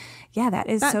 But yeah, that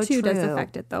is That so too true. does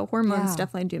affect it though. Hormones Yeah.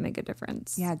 definitely do make a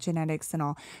difference. Yeah, genetics and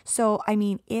all. So, I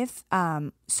mean,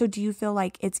 so do you feel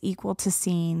like it's equal to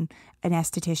seeing an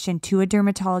esthetician to a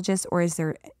dermatologist, or is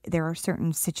there are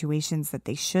certain situations that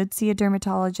they should see a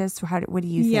dermatologist? What do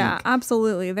you think? Yeah,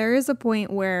 absolutely. There is a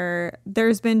point where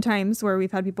there's been times where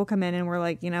we've had people come in and we're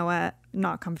like, you know what,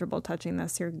 not comfortable touching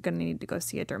this. You're going to need to go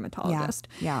see a dermatologist.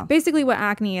 Yeah. Basically what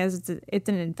acne is, it's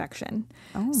an infection.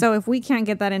 Oh. So if we can't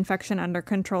get that infection under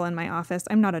control in my office,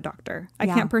 I'm not a doctor. I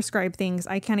can't prescribe things.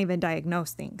 I can't even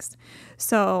diagnose things.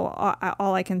 So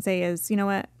all I can say is, you know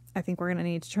what? I think we're going to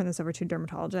need to turn this over to a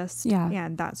dermatologist. Yeah.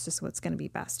 And that's just what's going to be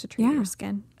best to treat your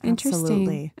skin. Interesting.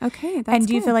 Absolutely. Okay. That's And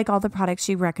do you good. feel like all the products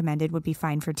you recommended would be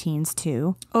fine for teens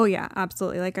too? Oh, yeah,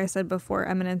 absolutely. Like I said before,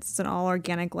 Eminence is an all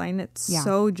organic line. It's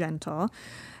so gentle.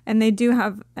 And they do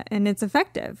have, and it's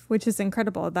effective, which is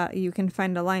incredible that you can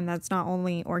find a line that's not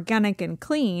only organic and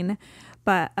clean,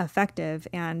 but effective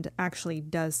and actually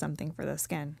does something for the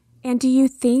skin. And do you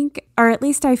think, or at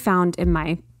least I found in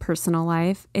my personal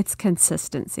life, it's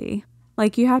consistency.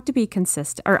 Like you have to be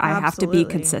consistent, or I have to be Absolutely.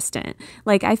 consistent.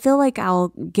 Like I feel like I'll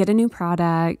get a new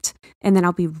product and then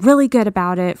I'll be really good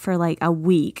about it for like a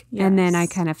week. And then I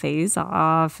Yes. kind of phase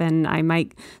off and I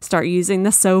might start using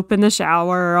the soap in the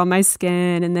shower on my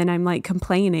skin. And then I'm like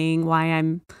complaining why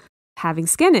I'm having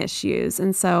skin issues.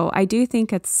 And so I do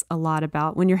think it's a lot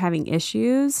about when you're having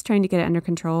issues, trying to get it under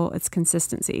control, it's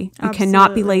consistency. You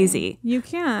cannot be Absolutely. lazy. You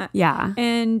can't. Yeah.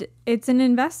 And it's an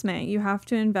investment. You have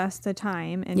to invest the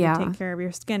time and Yeah. to take care of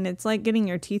your skin. It's like getting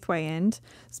your teeth whitened,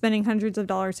 spending hundreds of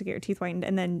dollars to get your teeth whitened,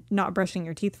 and then not brushing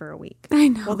your teeth for a week. I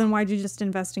know. Well, then why'd you just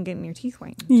invest in getting your teeth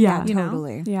whitened? Yeah. You know?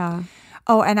 Totally. Yeah.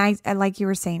 Oh, and I like you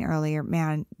were saying earlier,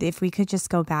 man, if we could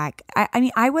just go back. I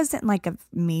mean, I wasn't like a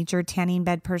major tanning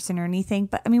bed person or anything,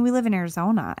 but I mean, we live in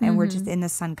Arizona and we're just in the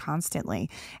sun constantly.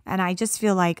 And I just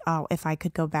feel like, oh, if I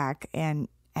could go back and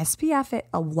SPF it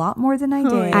a lot more than I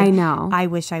did. I know. I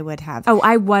wish I would have. Oh,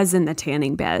 I was in the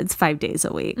tanning beds 5 days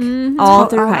a week, all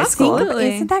through high school.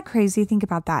 absolutely. Isn't that crazy? Think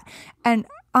about that. And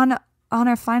on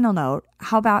a final note,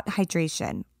 how about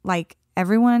hydration? Like,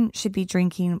 everyone should be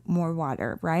drinking more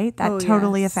water, right? That Oh,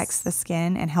 totally yes. affects the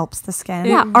skin and helps the skin.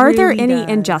 Yeah. It Are there really any does.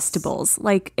 ingestibles?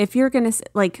 Like if you're going to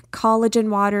like collagen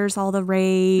waters, all the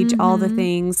rage, all the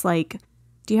things, like,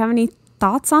 do you have any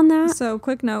thoughts on that? So,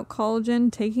 quick note,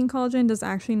 taking collagen does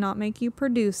actually not make you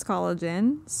produce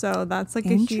collagen. So, that's like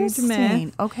a huge Interesting.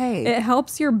 myth. Okay. It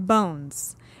helps your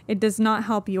bones. It does not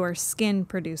help your skin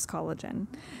produce collagen.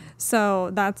 So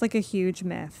that's like a huge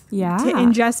myth. Yeah.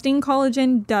 Ingesting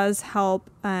collagen does help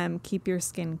keep your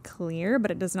skin clear, but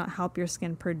it does not help your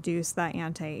skin produce that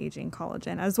anti-aging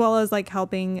collagen, as well as like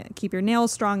helping keep your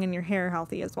nails strong and your hair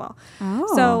healthy as well.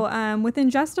 Oh. So with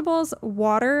ingestibles,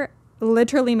 water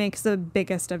literally makes the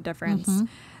biggest of difference. Mm-hmm.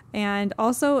 And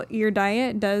also your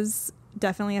diet does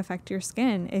definitely affect your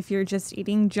skin. If you're just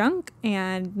eating junk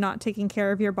and not taking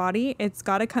care of your body, it's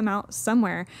got to come out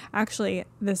somewhere. Actually,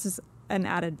 this is an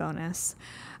added bonus.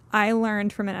 I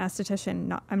learned from an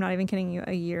esthetician, I'm not even kidding you,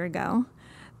 a year ago,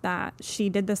 that she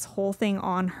did this whole thing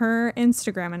on her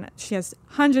Instagram, and she has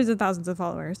hundreds of thousands of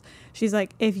followers. She's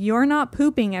like, if you're not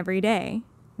pooping every day,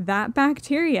 that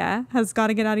bacteria has got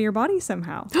to get out of your body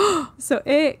somehow. So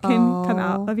it can come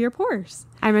out of your pores.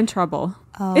 I'm in trouble.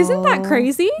 Isn't that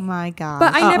crazy? My God.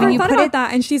 But I never thought about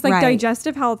that. And she's like, right.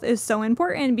 Digestive health is so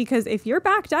important, because if you're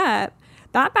backed up,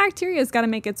 that bacteria has got to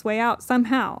make its way out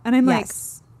somehow. And I'm like,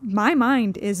 my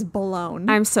mind is blown.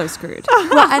 I'm so screwed.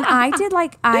 Well, and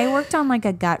I worked on like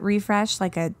a gut refresh,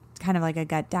 like a kind of like a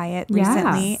gut diet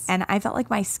recently. And I felt like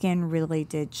my skin really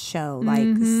did show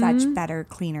like such better,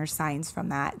 cleaner signs from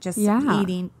that. Just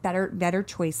eating better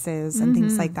choices and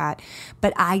things like that.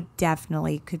 But I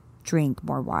definitely could drink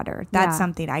more water. That's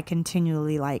something I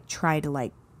continually like try to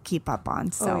like keep up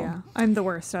on. So I'm the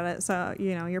worst at it. So,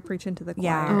 you're preaching to the choir.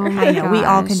 Yeah, Oh I know. gosh. We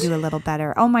all can do a little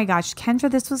better. Oh my gosh,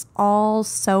 Kendra, this was all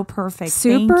so perfect.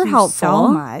 Super Thank you helpful. so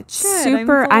much. Good,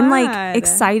 Super. I'm like glad.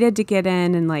 excited to get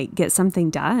in and like get something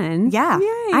done. Yeah.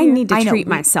 Yay. I need to I know. treat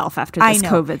myself after this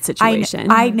COVID situation.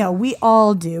 I know. We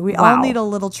all do. We all Wow. need a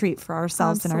little treat for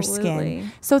ourselves and our Absolutely.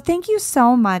 skin. So thank you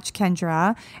so much,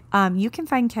 Kendra. You can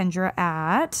find Kendra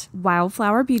at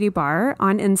Wildflower Beauty Bar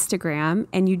on Instagram,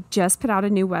 and you just put out a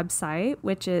new website,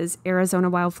 which is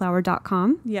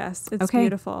Arizona-wildflower.com. Yes, it's Okay.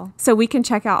 beautiful. So we can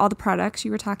check out all the products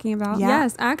you were talking about. Yeah.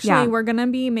 Yes, actually, Yeah. we're going to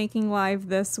be making live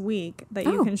this week that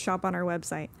you can shop on our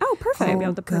website. Oh, So you'll perfect. be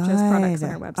able to purchase products on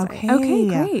our good. website. Okay. Okay,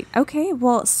 great. Okay,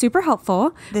 well, super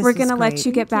helpful. This We're is gonna let great.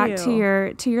 you get Thank back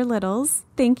you. to your littles.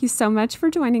 Thank you so much for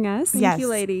joining us. Thank you,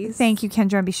 ladies. Thank you,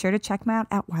 Kendra. And be sure to check them out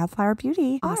at Wildflower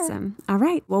Beauty. Awesome. All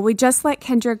right. Well, we just let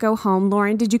Kendra go home.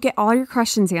 Lauren, did you get all your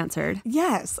questions answered?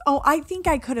 Yes. Oh, I think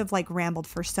I could have like rambled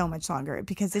for so much longer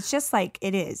because it's just like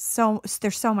it is. So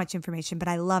there's so much information, but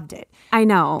I loved it. I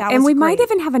know. That And was we might great.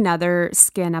 even have another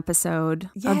skin episode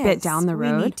a bit down the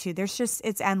road. We need to. There's just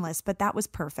it's endless, but that was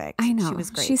perfect. I know. She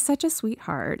was great. She's such a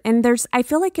sweetheart. And I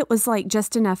feel like it was like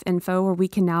just enough info where we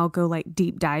can now go like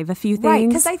deep dive a few things. Right,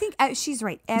 because I think she's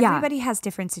right. Everybody has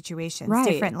different situations, Right.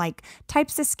 different like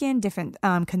types of skin, different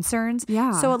concerns.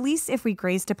 Yeah. So at least if we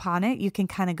grazed upon it, you can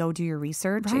kind of go do your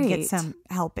research and get Right. some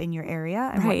help in your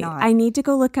area and Right. whatnot. I need to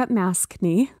go look up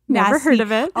maskne. Never heard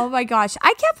of it. Oh my gosh.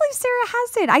 I can't believe Sarah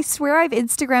has it. I swear I've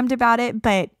Instagrammed about it,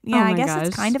 but yeah, Oh I my guess gosh.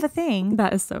 it's kind of a thing.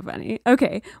 That is so funny.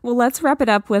 Okay. Well, let's wrap it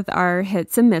up with our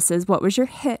hits and misses. What was your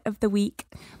hit of the week?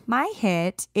 My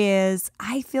hit is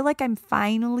I feel like I'm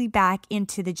finally back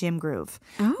into the gym groove.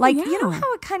 Oh, like, yeah. you know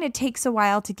how it kind of takes a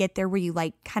while to get there where you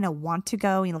like kind of want to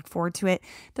go and you look forward to it.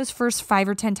 Those first 5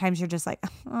 or 10 times you're just like,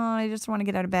 oh, I just want to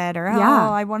get out of bed or Yeah.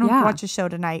 oh, I want to Yeah. watch a show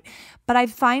tonight. But I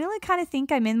finally kind of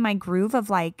think I'm in my groove of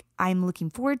like, I'm looking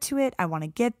forward to it. I want to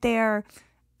get there.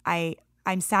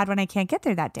 I'm sad when I can't get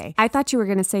there that day. I thought you were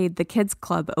going to say the kids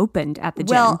club opened at the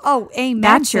gym. Well, oh, amen,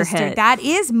 That's your sister. hit. That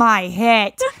is my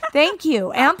hit. Thank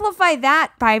you. Amplify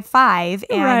that by 5.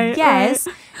 And Right, yes,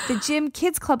 the gym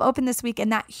kids club opened this week,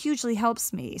 and that hugely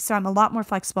helps me. So I'm a lot more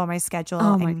flexible in my schedule,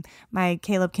 and my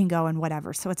Caleb can go and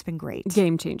whatever. So it's been great.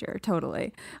 Game changer.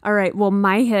 Totally. All right. Well,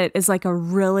 my hit is like a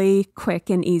really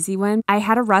quick and easy one. I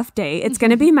had a rough day. It's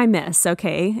going to be my miss.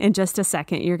 Okay. In just a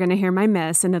second, you're going to hear my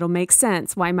miss and it'll make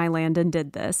sense why my Landon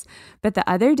did this. But the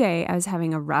other day I was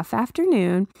having a rough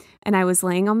afternoon and I was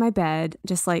laying on my bed,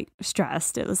 just like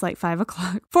stressed. It was like 4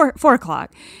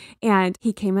 o'clock. And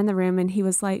he came in the room and he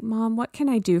was like, Mom, what can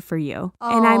I do for you?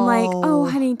 And I'm like, oh,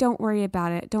 honey, don't worry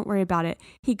about it. Don't worry about it.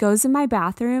 He goes in my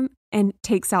bathroom and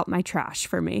takes out my trash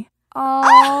for me.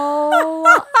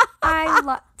 Oh, I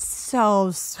love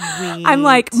so sweet. I'm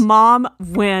like, Mom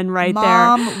win right there.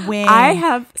 Mom win. I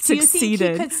have Do you succeeded.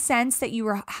 think he could sense that you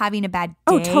were having a bad day?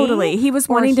 Oh, totally. He was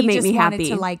Or wanting to he make just me wanted happy.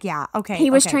 To like, yeah, okay.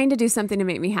 He was okay. trying to do something to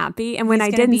make me happy. And when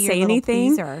He's I gonna be didn't your say little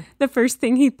anything, pleaser. the first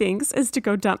thing he thinks is to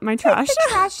go dump my trash. Take the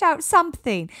trash out,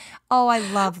 something. Oh, I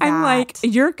love that. I'm like,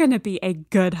 you're going to be a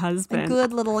good husband. a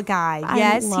good little guy. I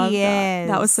Yes, love he that. is.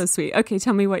 That was so sweet. Okay,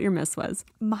 tell me what your miss was.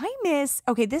 My miss.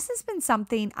 Okay, this has been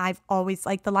something I've always,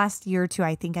 like the last year or two,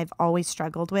 I think I've always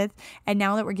struggled with. And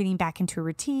now that we're getting back into a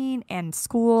routine and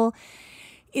school,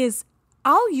 is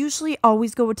I'll usually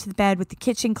always go to the bed with the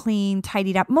kitchen clean,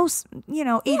 tidied up. Most, 80,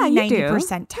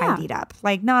 90% tidied up.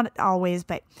 Like not always,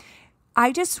 but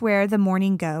I just swear the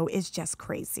morning go is just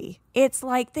crazy. It's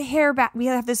like the hair we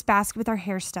have this basket with our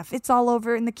hair stuff. It's all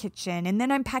over in the kitchen. And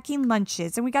then I'm packing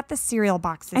lunches and we got the cereal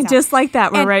boxes And out. just like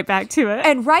that, we're right back to it.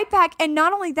 And right back. And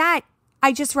not only that,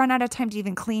 I just run out of time to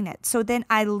even clean it. So then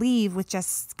I leave with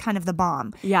just kind of the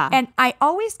bomb. Yeah. And I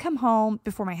always come home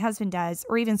before my husband does,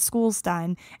 or even school's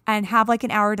done, and have like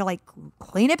an hour to like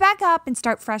clean it back up and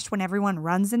start fresh when everyone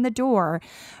runs in the door.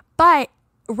 But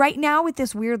right now with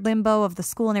this weird limbo of the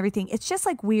school and everything, it's just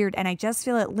like weird. And I just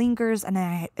feel it lingers and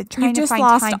I trying to find time. You just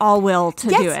lost all will to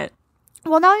do it.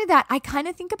 Well, not only that, I kind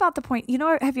of think about the point,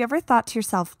 have you ever thought to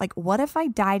yourself, like, what if I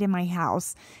died in my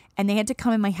house and they had to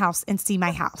come in my house and see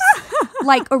my house?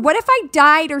 Or what if I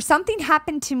died or something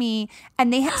happened to me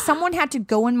and someone had to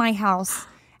go in my house?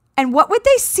 And what would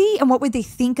they see and what would they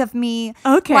think of me?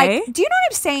 Okay. Like, do you know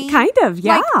what I'm saying? Kind of,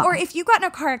 yeah. Or if you got in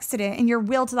a car accident and you're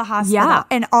wheeled to the hospital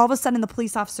and all of a sudden the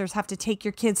police officers have to take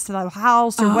your kids to the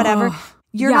house or whatever.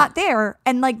 You're not there,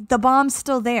 and like the bomb's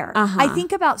still there. I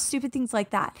think about stupid things like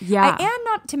that. Yeah. And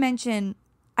not to mention,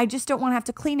 I just don't want to have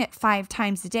to clean it 5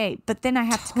 times a day. But then I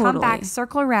have to come back,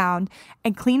 circle around,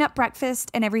 and clean up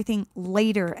breakfast and everything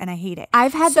later, and I hate it.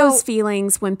 I've had those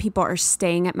feelings when people are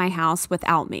staying at my house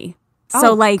without me.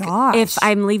 So if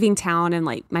I'm leaving town and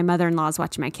like my mother-in-law is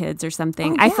watching my kids or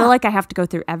something, I feel like I have to go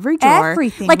through every drawer.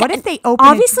 Everything. Like, what if they open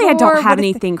obviously a drawer? I don't have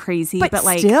anything crazy, but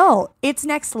like still, it's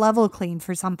next level clean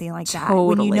for something like that.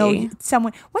 Totally. When you know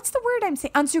someone, what's the word I'm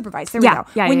saying? Unsupervised. There we go.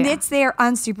 Yeah, when it's there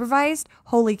unsupervised,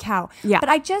 holy cow. Yeah. But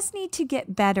I just need to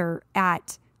get better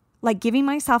at like giving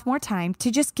myself more time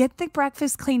to just get the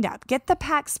breakfast cleaned up, get the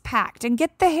packs packed, and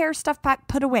get the hair stuff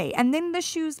put away, and then the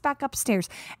shoes back upstairs,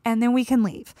 and then we can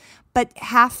leave. But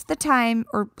half the time,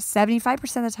 or 75%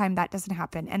 of the time, that doesn't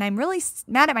happen. And I'm really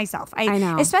mad at myself. I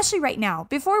know. Especially right now.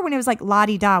 Before, when it was like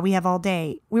la-di-da, we have all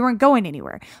day, we weren't going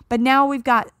anywhere. But now we've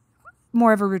got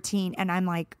more of a routine, and I'm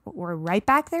like, we're right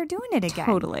back there doing it again.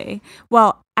 Totally.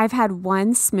 Well, I've had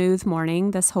one smooth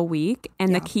morning this whole week,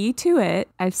 and the key to it,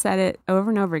 I've said it over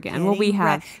and over again.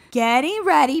 Getting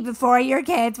ready before your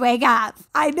kids wake up.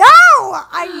 I know.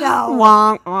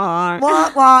 Wonk, wonk.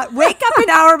 Wonk, wonk. Wake up an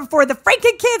hour before the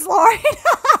freaking kids, Lauren.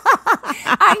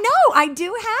 I know. I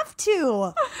do have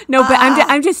to. No, but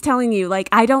I'm just telling you, like,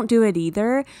 I don't do it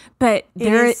either, but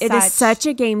it is such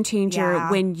a game changer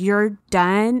when you're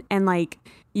done and like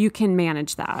you can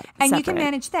manage that. And you can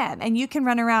manage them, and you can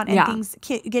run around and things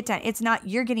get done. It's not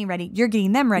you're getting ready, you're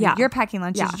getting them ready, you're packing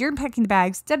lunches, you're packing the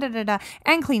bags,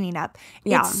 and cleaning up.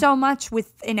 Yeah. It's so much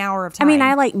with an hour of time. I mean,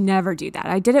 I like never do that.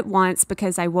 I did it once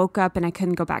because I woke up and I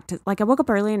couldn't go back to, like, I woke up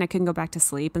early and I couldn't go back to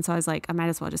sleep. And so I was like, I might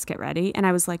as well just get ready. And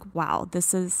I was like, wow,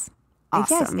 this is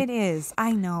awesome. Yes, it is.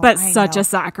 I know. But such a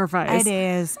sacrifice. It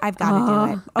is. I've got to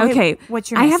do it. Okay. What's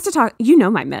your miss? I have to talk. You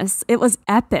know my miss. It was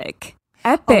epic.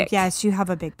 Epic. Oh, yes, you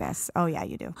have a big miss. Oh, yeah,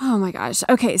 you do. Oh, my gosh.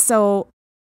 Okay, so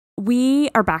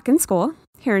we are back in school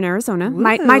here in Arizona.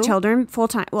 My children,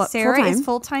 full-time. Well, Sarah full-time. is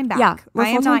full-time back. Yeah, I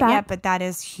am not yet, but that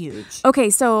is huge. Okay,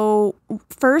 so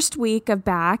first week of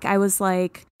back, I was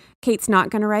like, Kate's not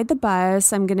going to ride the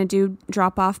bus. I'm going to do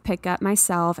drop-off, pick-up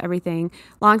myself, everything.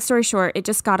 Long story short, it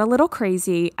just got a little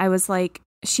crazy. I was like,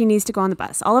 she needs to go on the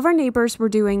bus. All of our neighbors were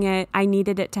doing it. I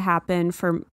needed it to happen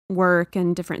for work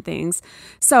and different things.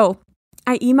 So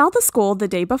I emailed the school the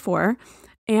day before,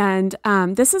 and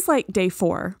this is like day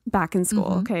 4 back in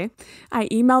school, okay? I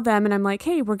emailed them, and I'm like,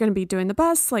 hey, we're going to be doing the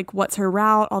bus. Like, what's her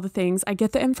route? All the things. I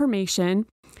get the information.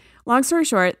 Long story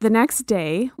short, the next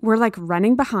day, we're like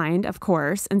running behind, of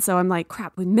course. And so I'm like,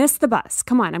 crap, we missed the bus.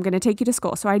 Come on, I'm going to take you to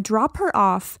school. So I drop her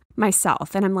off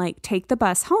myself, and I'm like, take the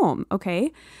bus home,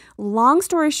 okay? Long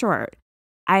story short,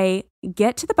 I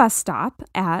get to the bus stop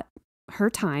at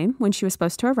her time when she was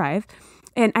supposed to arrive.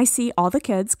 And I see all the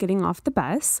kids getting off the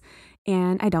bus,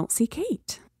 and I don't see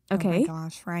Kate. Okay. Oh my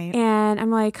gosh, right. And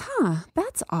I'm like,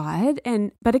 that's odd.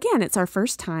 But again, it's our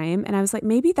first time. And I was like,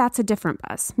 maybe that's a different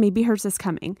bus. Maybe hers is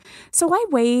coming. So I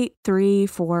wait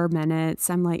 3-4 minutes.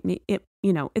 I'm like,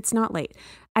 it's not late.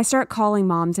 I start calling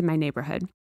moms in my neighborhood.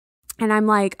 And I'm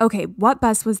like, okay, what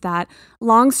bus was that?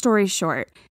 Long story short,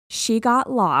 she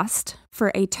got lost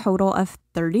for a total of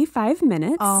 35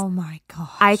 minutes. Oh my gosh.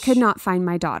 I could not find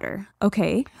my daughter.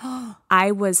 Okay.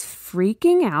 I was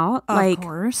freaking out,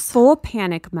 full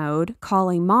panic mode,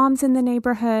 calling moms in the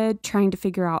neighborhood, trying to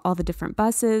figure out all the different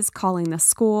buses, calling the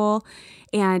school.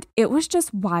 And it was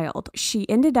just wild. She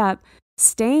ended up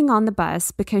staying on the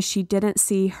bus because she didn't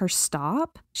see her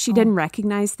stop. She didn't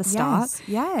recognize the stop.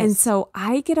 Yes. And so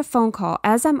I get a phone call.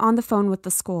 As I'm on the phone with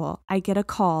the school, I get a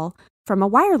call from a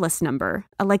wireless number.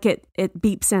 Like it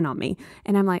beeps in on me.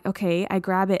 And I'm like, okay, I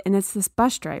grab it. And it's this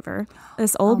bus driver,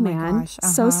 this old man,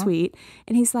 so sweet.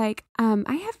 And he's like,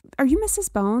 are you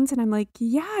Mrs. Bones? And I'm like,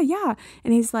 yeah.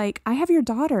 And he's like, I have your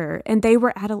daughter. And they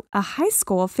were at a high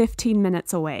school 15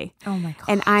 minutes away. Oh my gosh.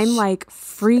 And I'm like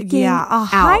freaking out. A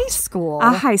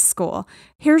high school.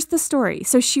 Here's the story.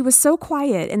 So she was so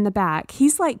quiet in the back.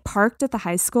 He's like parked at the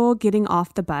high school getting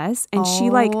off the bus. And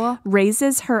she like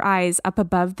raises her eyes up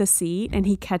above the seat and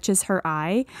he catches her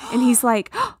eye. And he's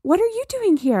like, what are you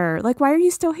doing here? Like, why are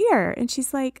you still here? And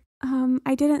she's like,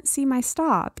 I didn't see my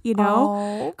stop, you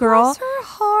know? Girl, bless her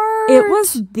heart. It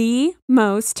was the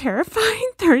most terrifying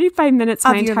 35 minutes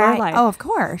of my entire life. Oh, of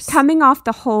course. Coming off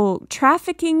the whole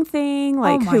trafficking thing,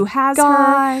 like who has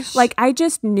her? Like I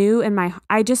just knew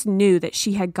that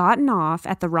she had gotten off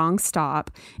at the wrong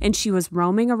stop and she was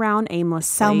roaming around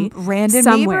aimlessly. Some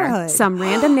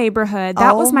random neighborhood.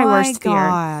 That was my worst fear.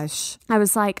 Gosh. I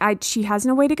was like, she has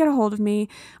no way to get a hold of me.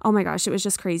 Oh my gosh, it was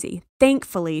just crazy.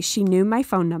 Thankfully, she knew my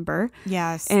phone number.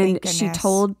 Yes. And she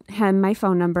told him my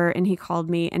phone number and he called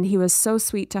me and he was so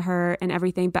sweet to her and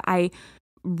everything. But I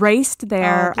raced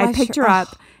there. I picked her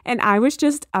up and I was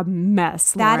just a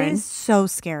mess. That Lauren. Is so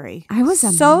scary. I was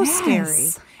so scary.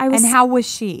 And how was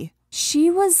she? She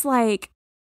was like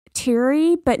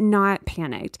teary, but not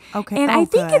panicked. Okay. And I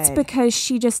think it's because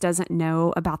she just doesn't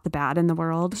know about the bad in the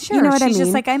world. Sure. You know what I mean? She's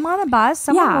just like, I'm on a bus.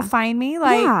 Someone will find me.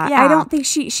 Like, I don't think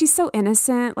she's so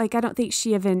innocent. Like, I don't think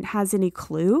she even has any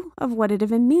clue of what it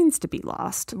even means to be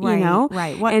lost. Right, you know?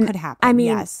 Right. What could happen? I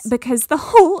mean, because the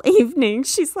whole evening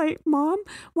she's like, Mom,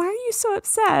 why are you so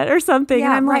upset or something? Yeah,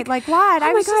 and I'm right. Like what? Oh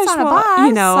I was my gosh, just on a bus.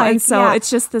 You know, like, and so it's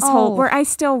just this whole where I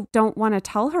still don't want to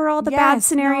tell her all the bad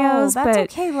scenarios. No, that's but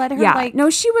okay. Let her no,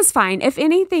 she was fine. If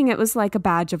anything, it was like a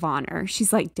badge of honor.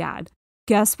 She's like, Dad,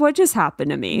 guess what just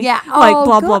happened to me? Yeah. Like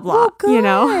blah, blah, blah. Well, good. You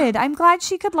know? I'm glad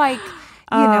she could that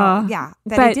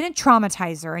it didn't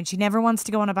traumatize her and she never wants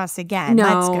to go on a bus again. No,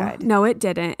 that's good. No, it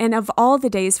didn't. And of all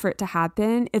the days for it to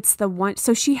happen, it's the one.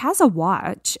 So she has a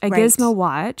watch, a Gizmo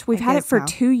watch. We've had it for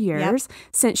 2 years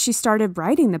since she started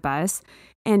riding the bus.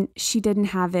 And she didn't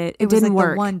have it. It didn't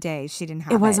work. The one day she didn't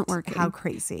have it. It wasn't working. How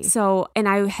crazy. So, and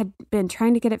I had been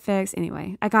trying to get it fixed.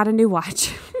 Anyway, I got a new watch.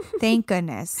 Thank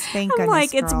goodness. Thank goodness.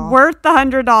 Like, girl. it's worth the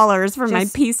 $100 for my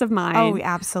peace of mind. Oh,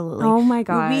 absolutely. Oh my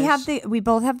gosh. We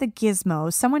both have the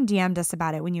Gizmo. Someone DM'd us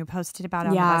about it when you posted about it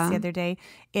on the bus the other day.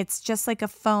 It's just like a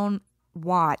phone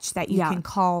watch that you can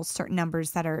call certain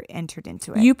numbers that are entered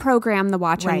into it. You program the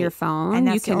watch on your phone. And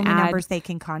that's you can the only add numbers they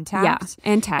can contact.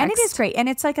 Yeah, and text. And it is great. And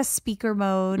it's like a speaker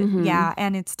mode. Yeah,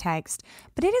 and it's text.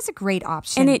 But it is a great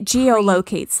option. And it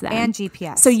geolocates them. And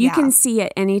GPS. So you can see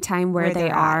at any time where they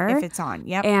are. If it's on.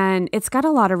 Yep. And it's got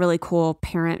a lot of really cool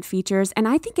parent features. And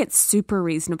I think it's super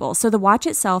reasonable. So the watch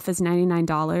itself is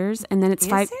 $99. And then it's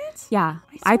Is it? Yeah.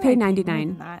 I paid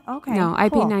 $99. Okay. No, I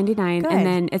paid $99. Good. And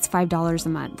then it's $5 a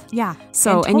month. Yeah.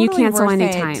 So, and you cancel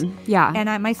anytime. Yeah.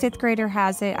 And my 5th grader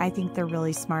has it. I think they're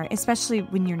really smart, especially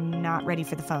when you're not ready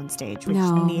for the phone stage, which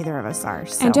neither of us are.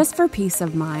 So. And just for peace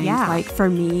of mind. Yeah. Like for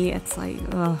me, it's like,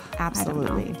 ugh.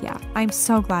 Absolutely. Yeah. I'm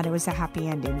so glad it was a happy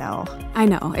ending, though. I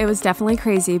know. It was definitely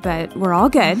crazy, but we're all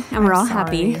good and we're all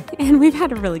happy. And we've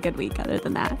had a really good week other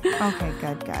than that. Okay,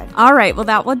 good. All right. Well,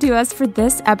 that will do us for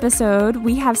this episode.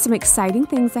 We have some exciting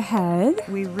things ahead.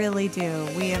 We really do.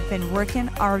 We have been working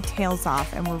our tails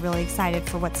off and we're really excited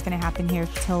for what's going to happen here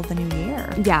till the new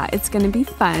year. Yeah, it's going to be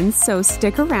fun. So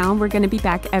stick around. We're going to be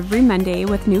back every Monday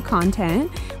with new content.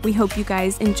 We hope you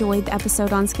guys enjoyed the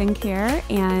episode on skincare.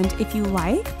 And if you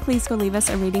like, please go leave us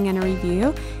a rating and a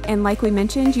review. And like we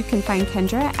mentioned, you can find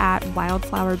Kendra at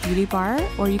Wildflower Beauty Bar,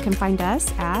 or you can find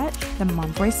us at the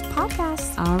Mom Voice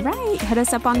Podcast. All right. Hit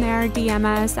us up on there, DM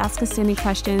us, ask us any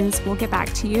questions. We'll get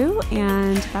back to you,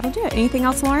 and that'll do it. Anything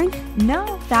else, Lauren?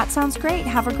 No, that sounds great.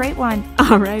 Have a great one.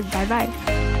 All right.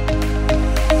 Bye-bye.